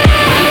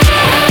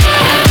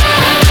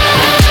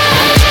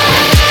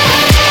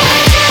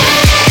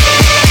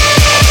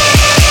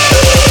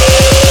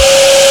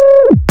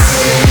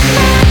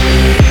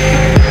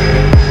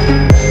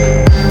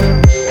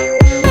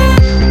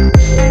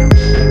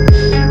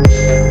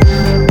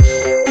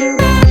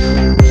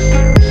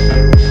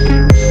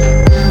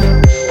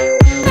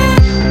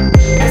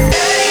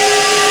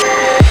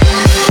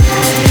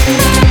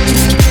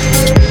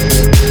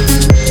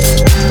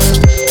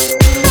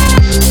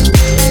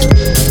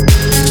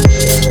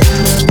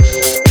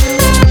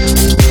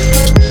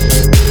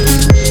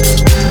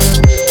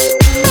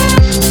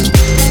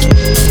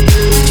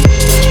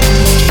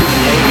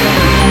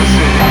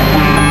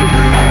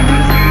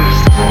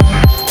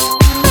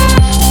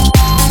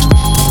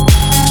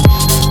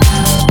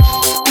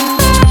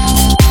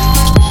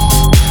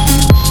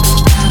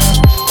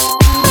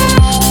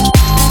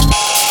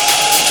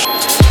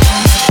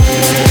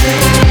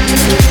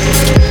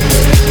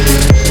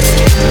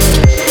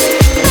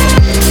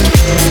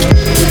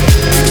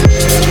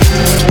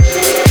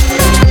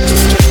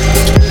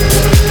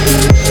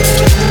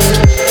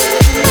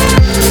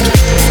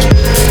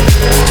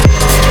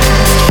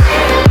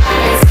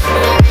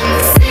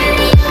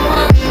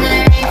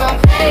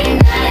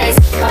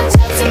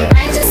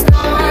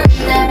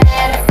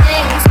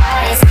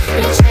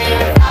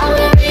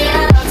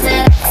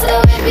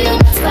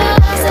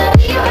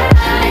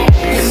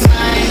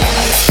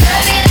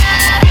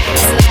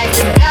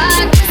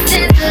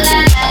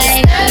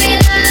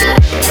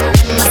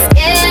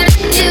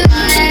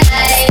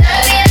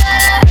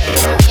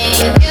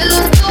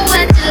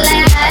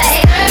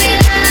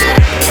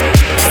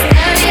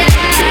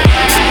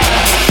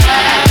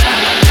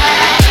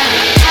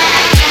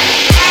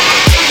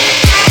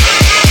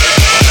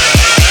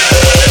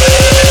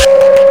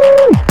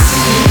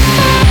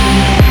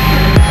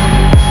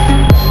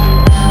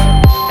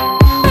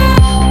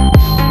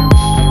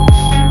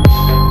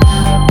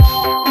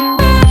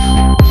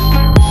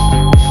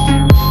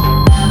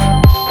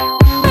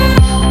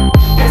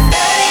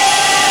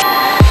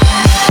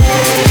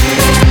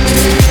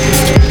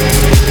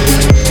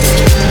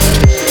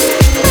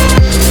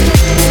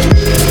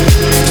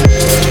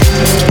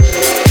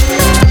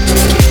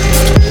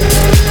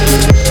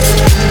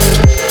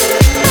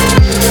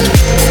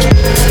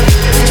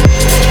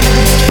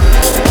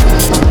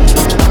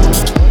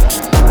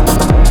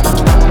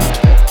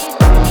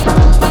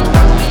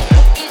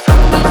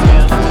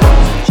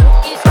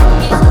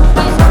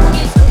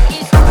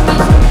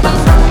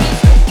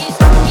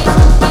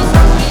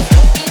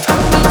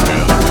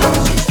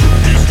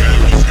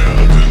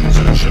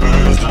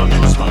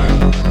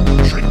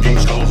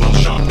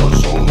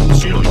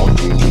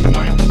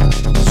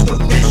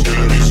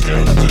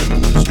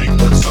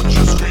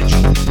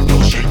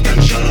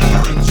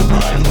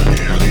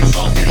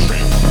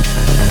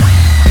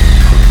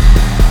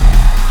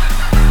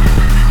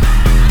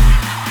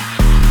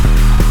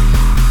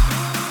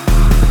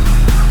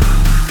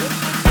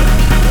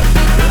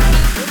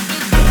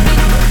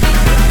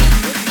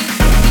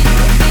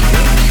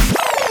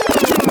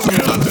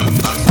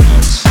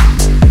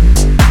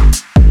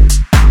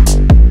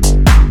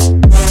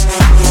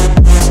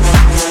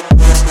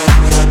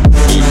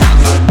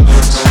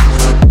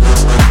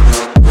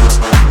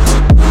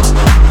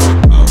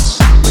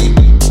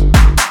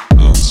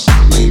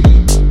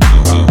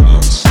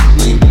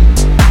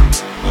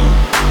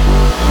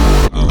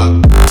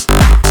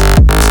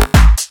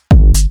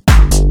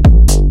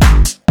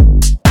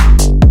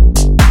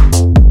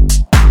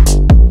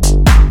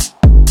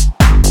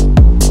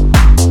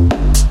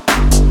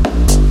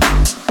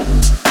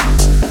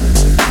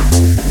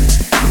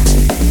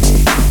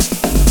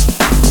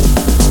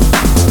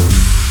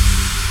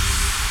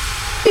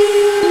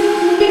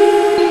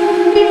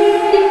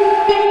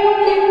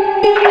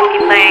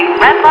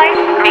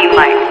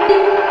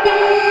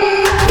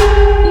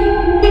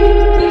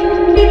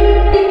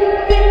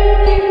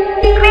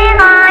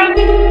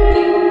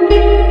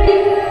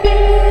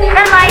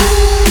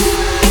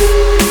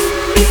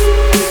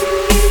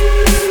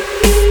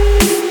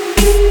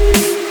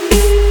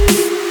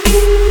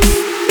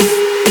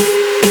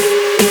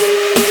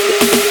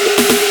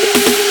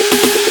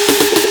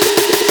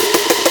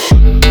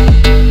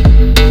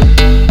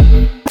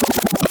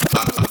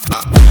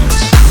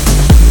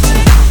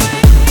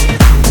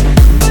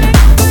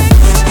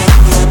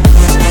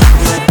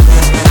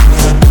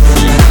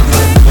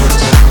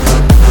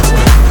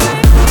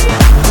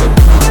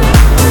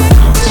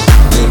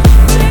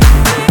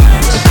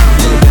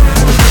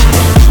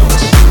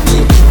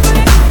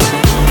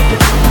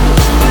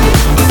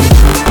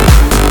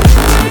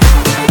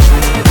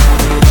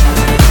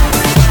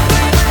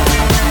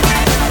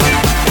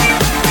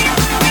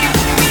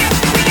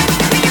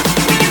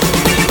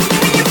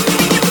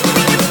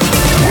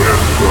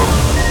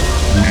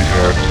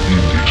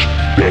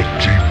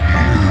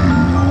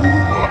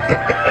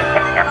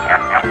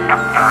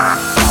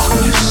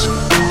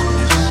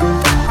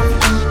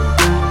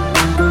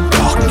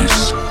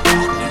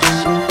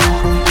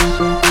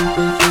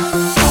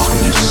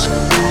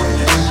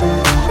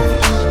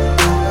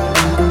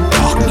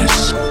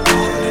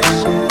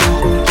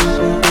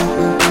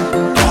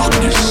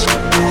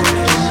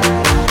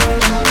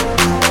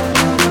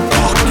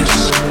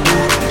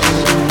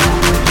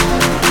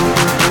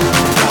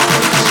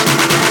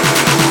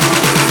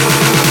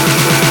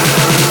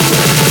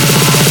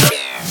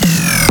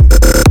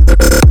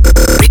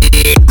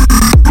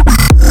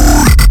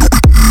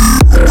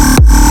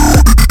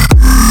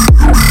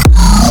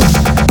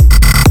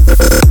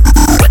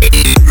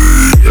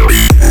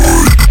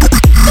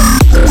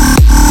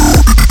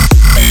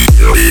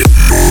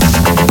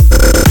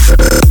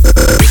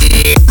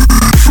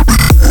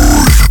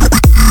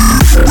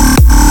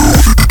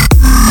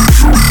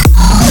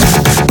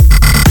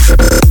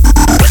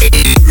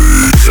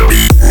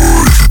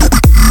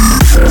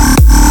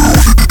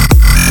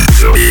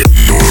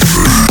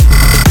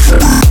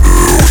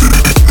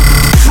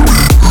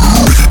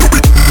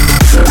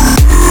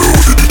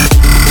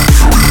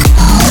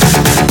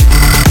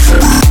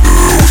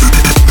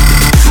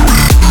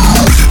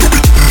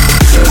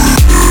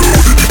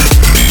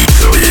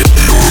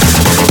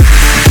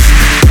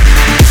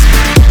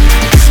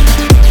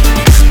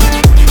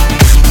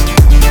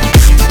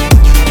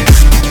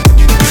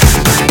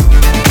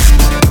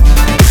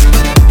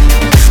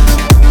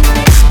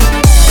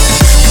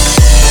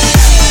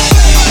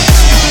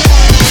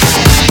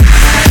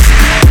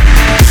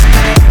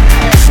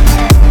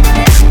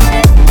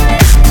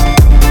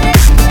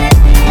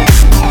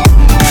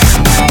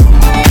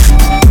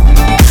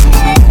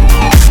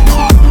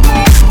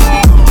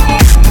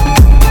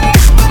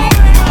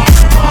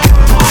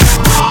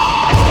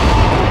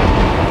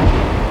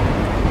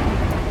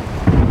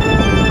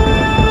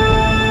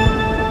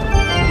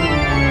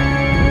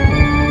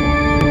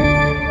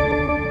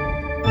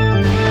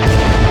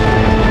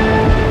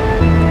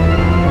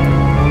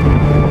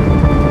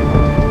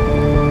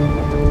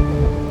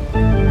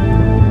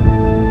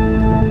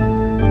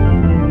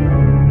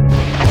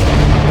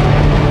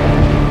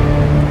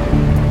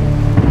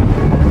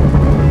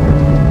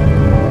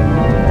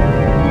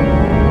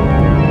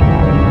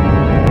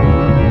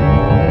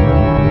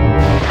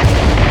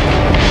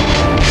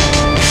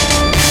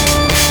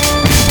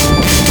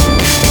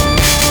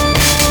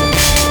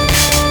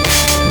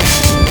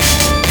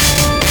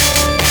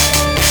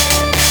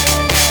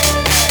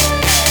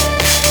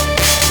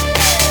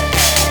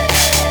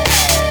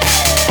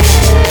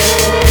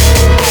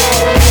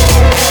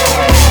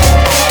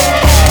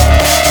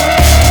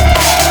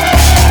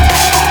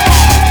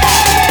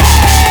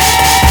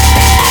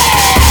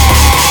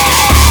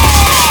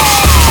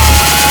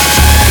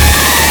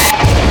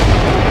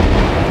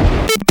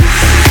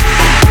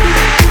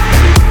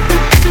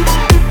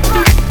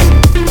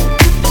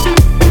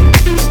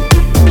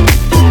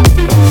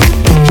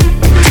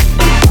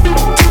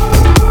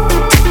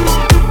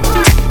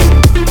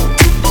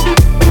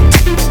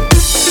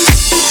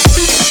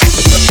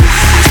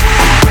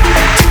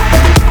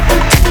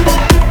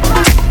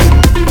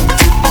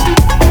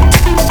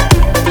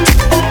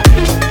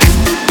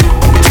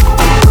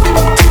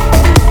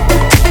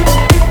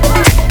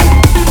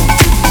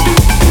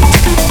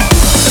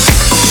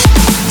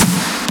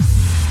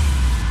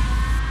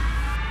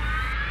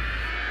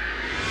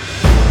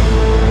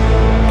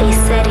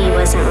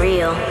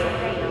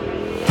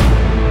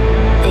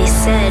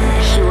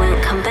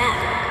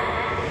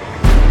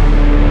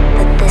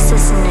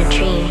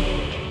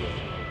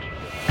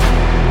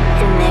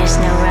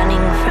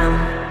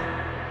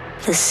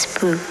 the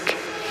spook.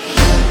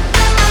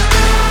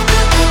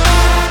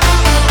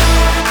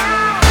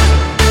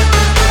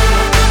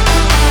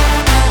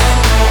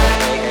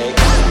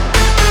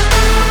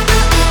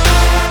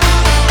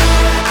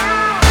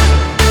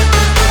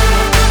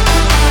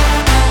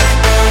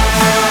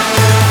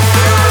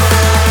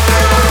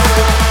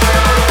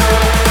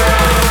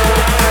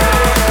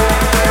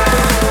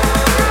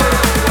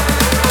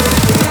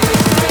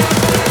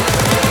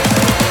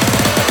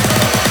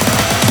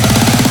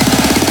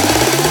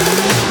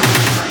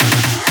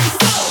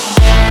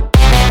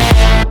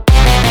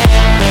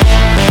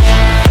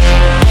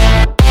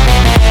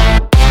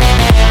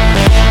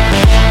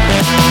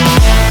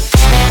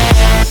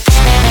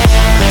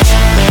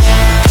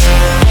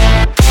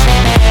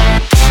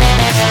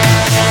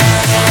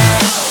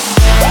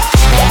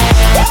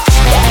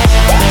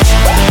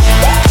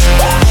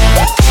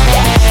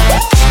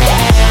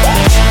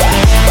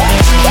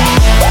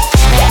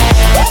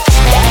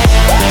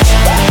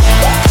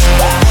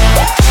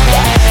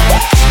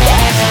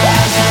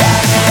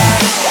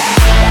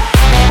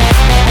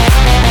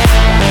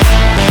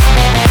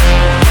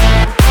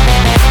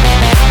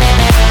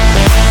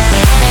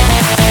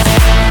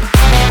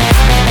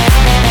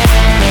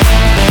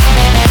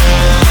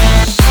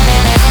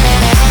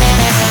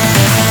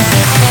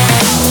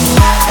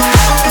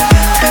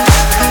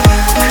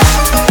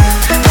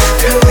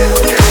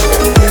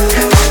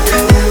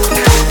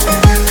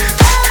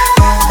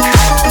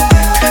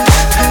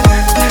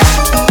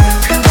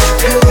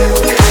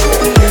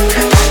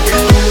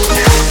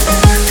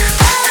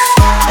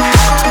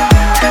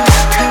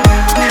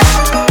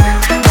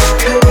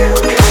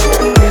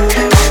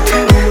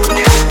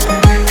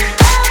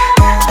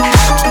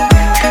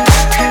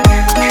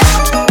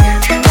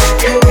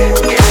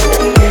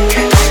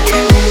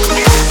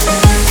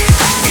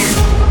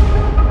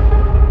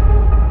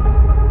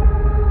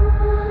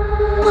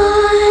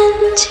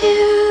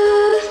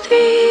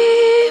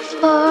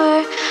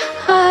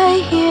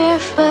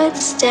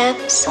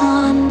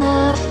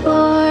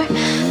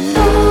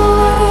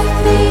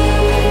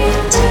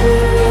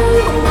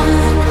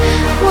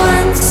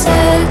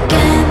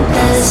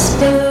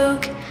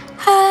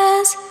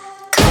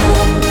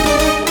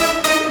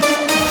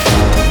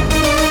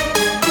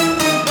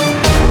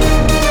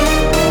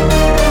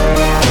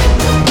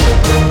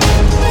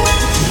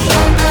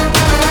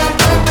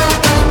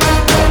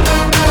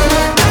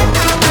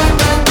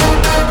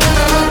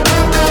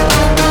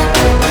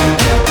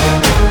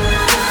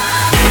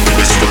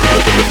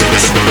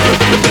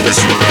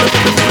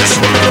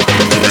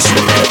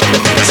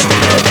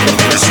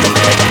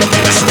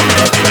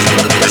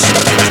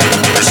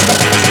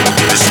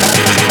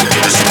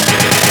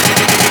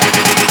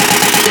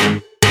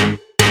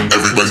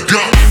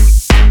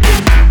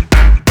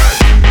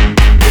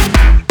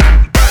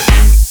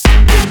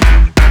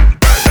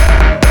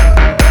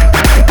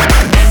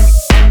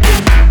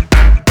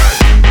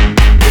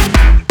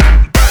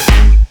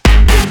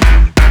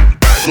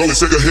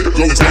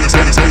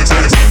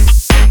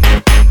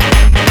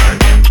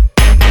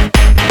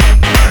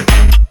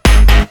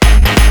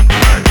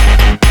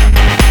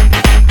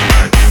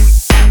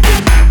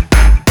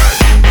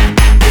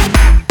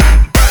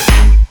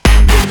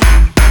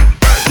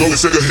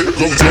 take a hit,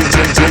 go. Go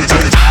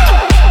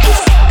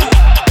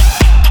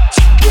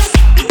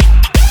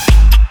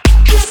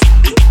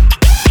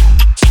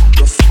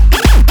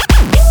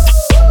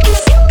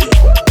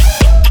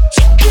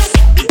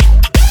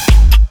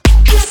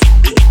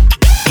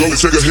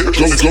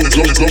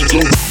take a hit,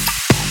 go.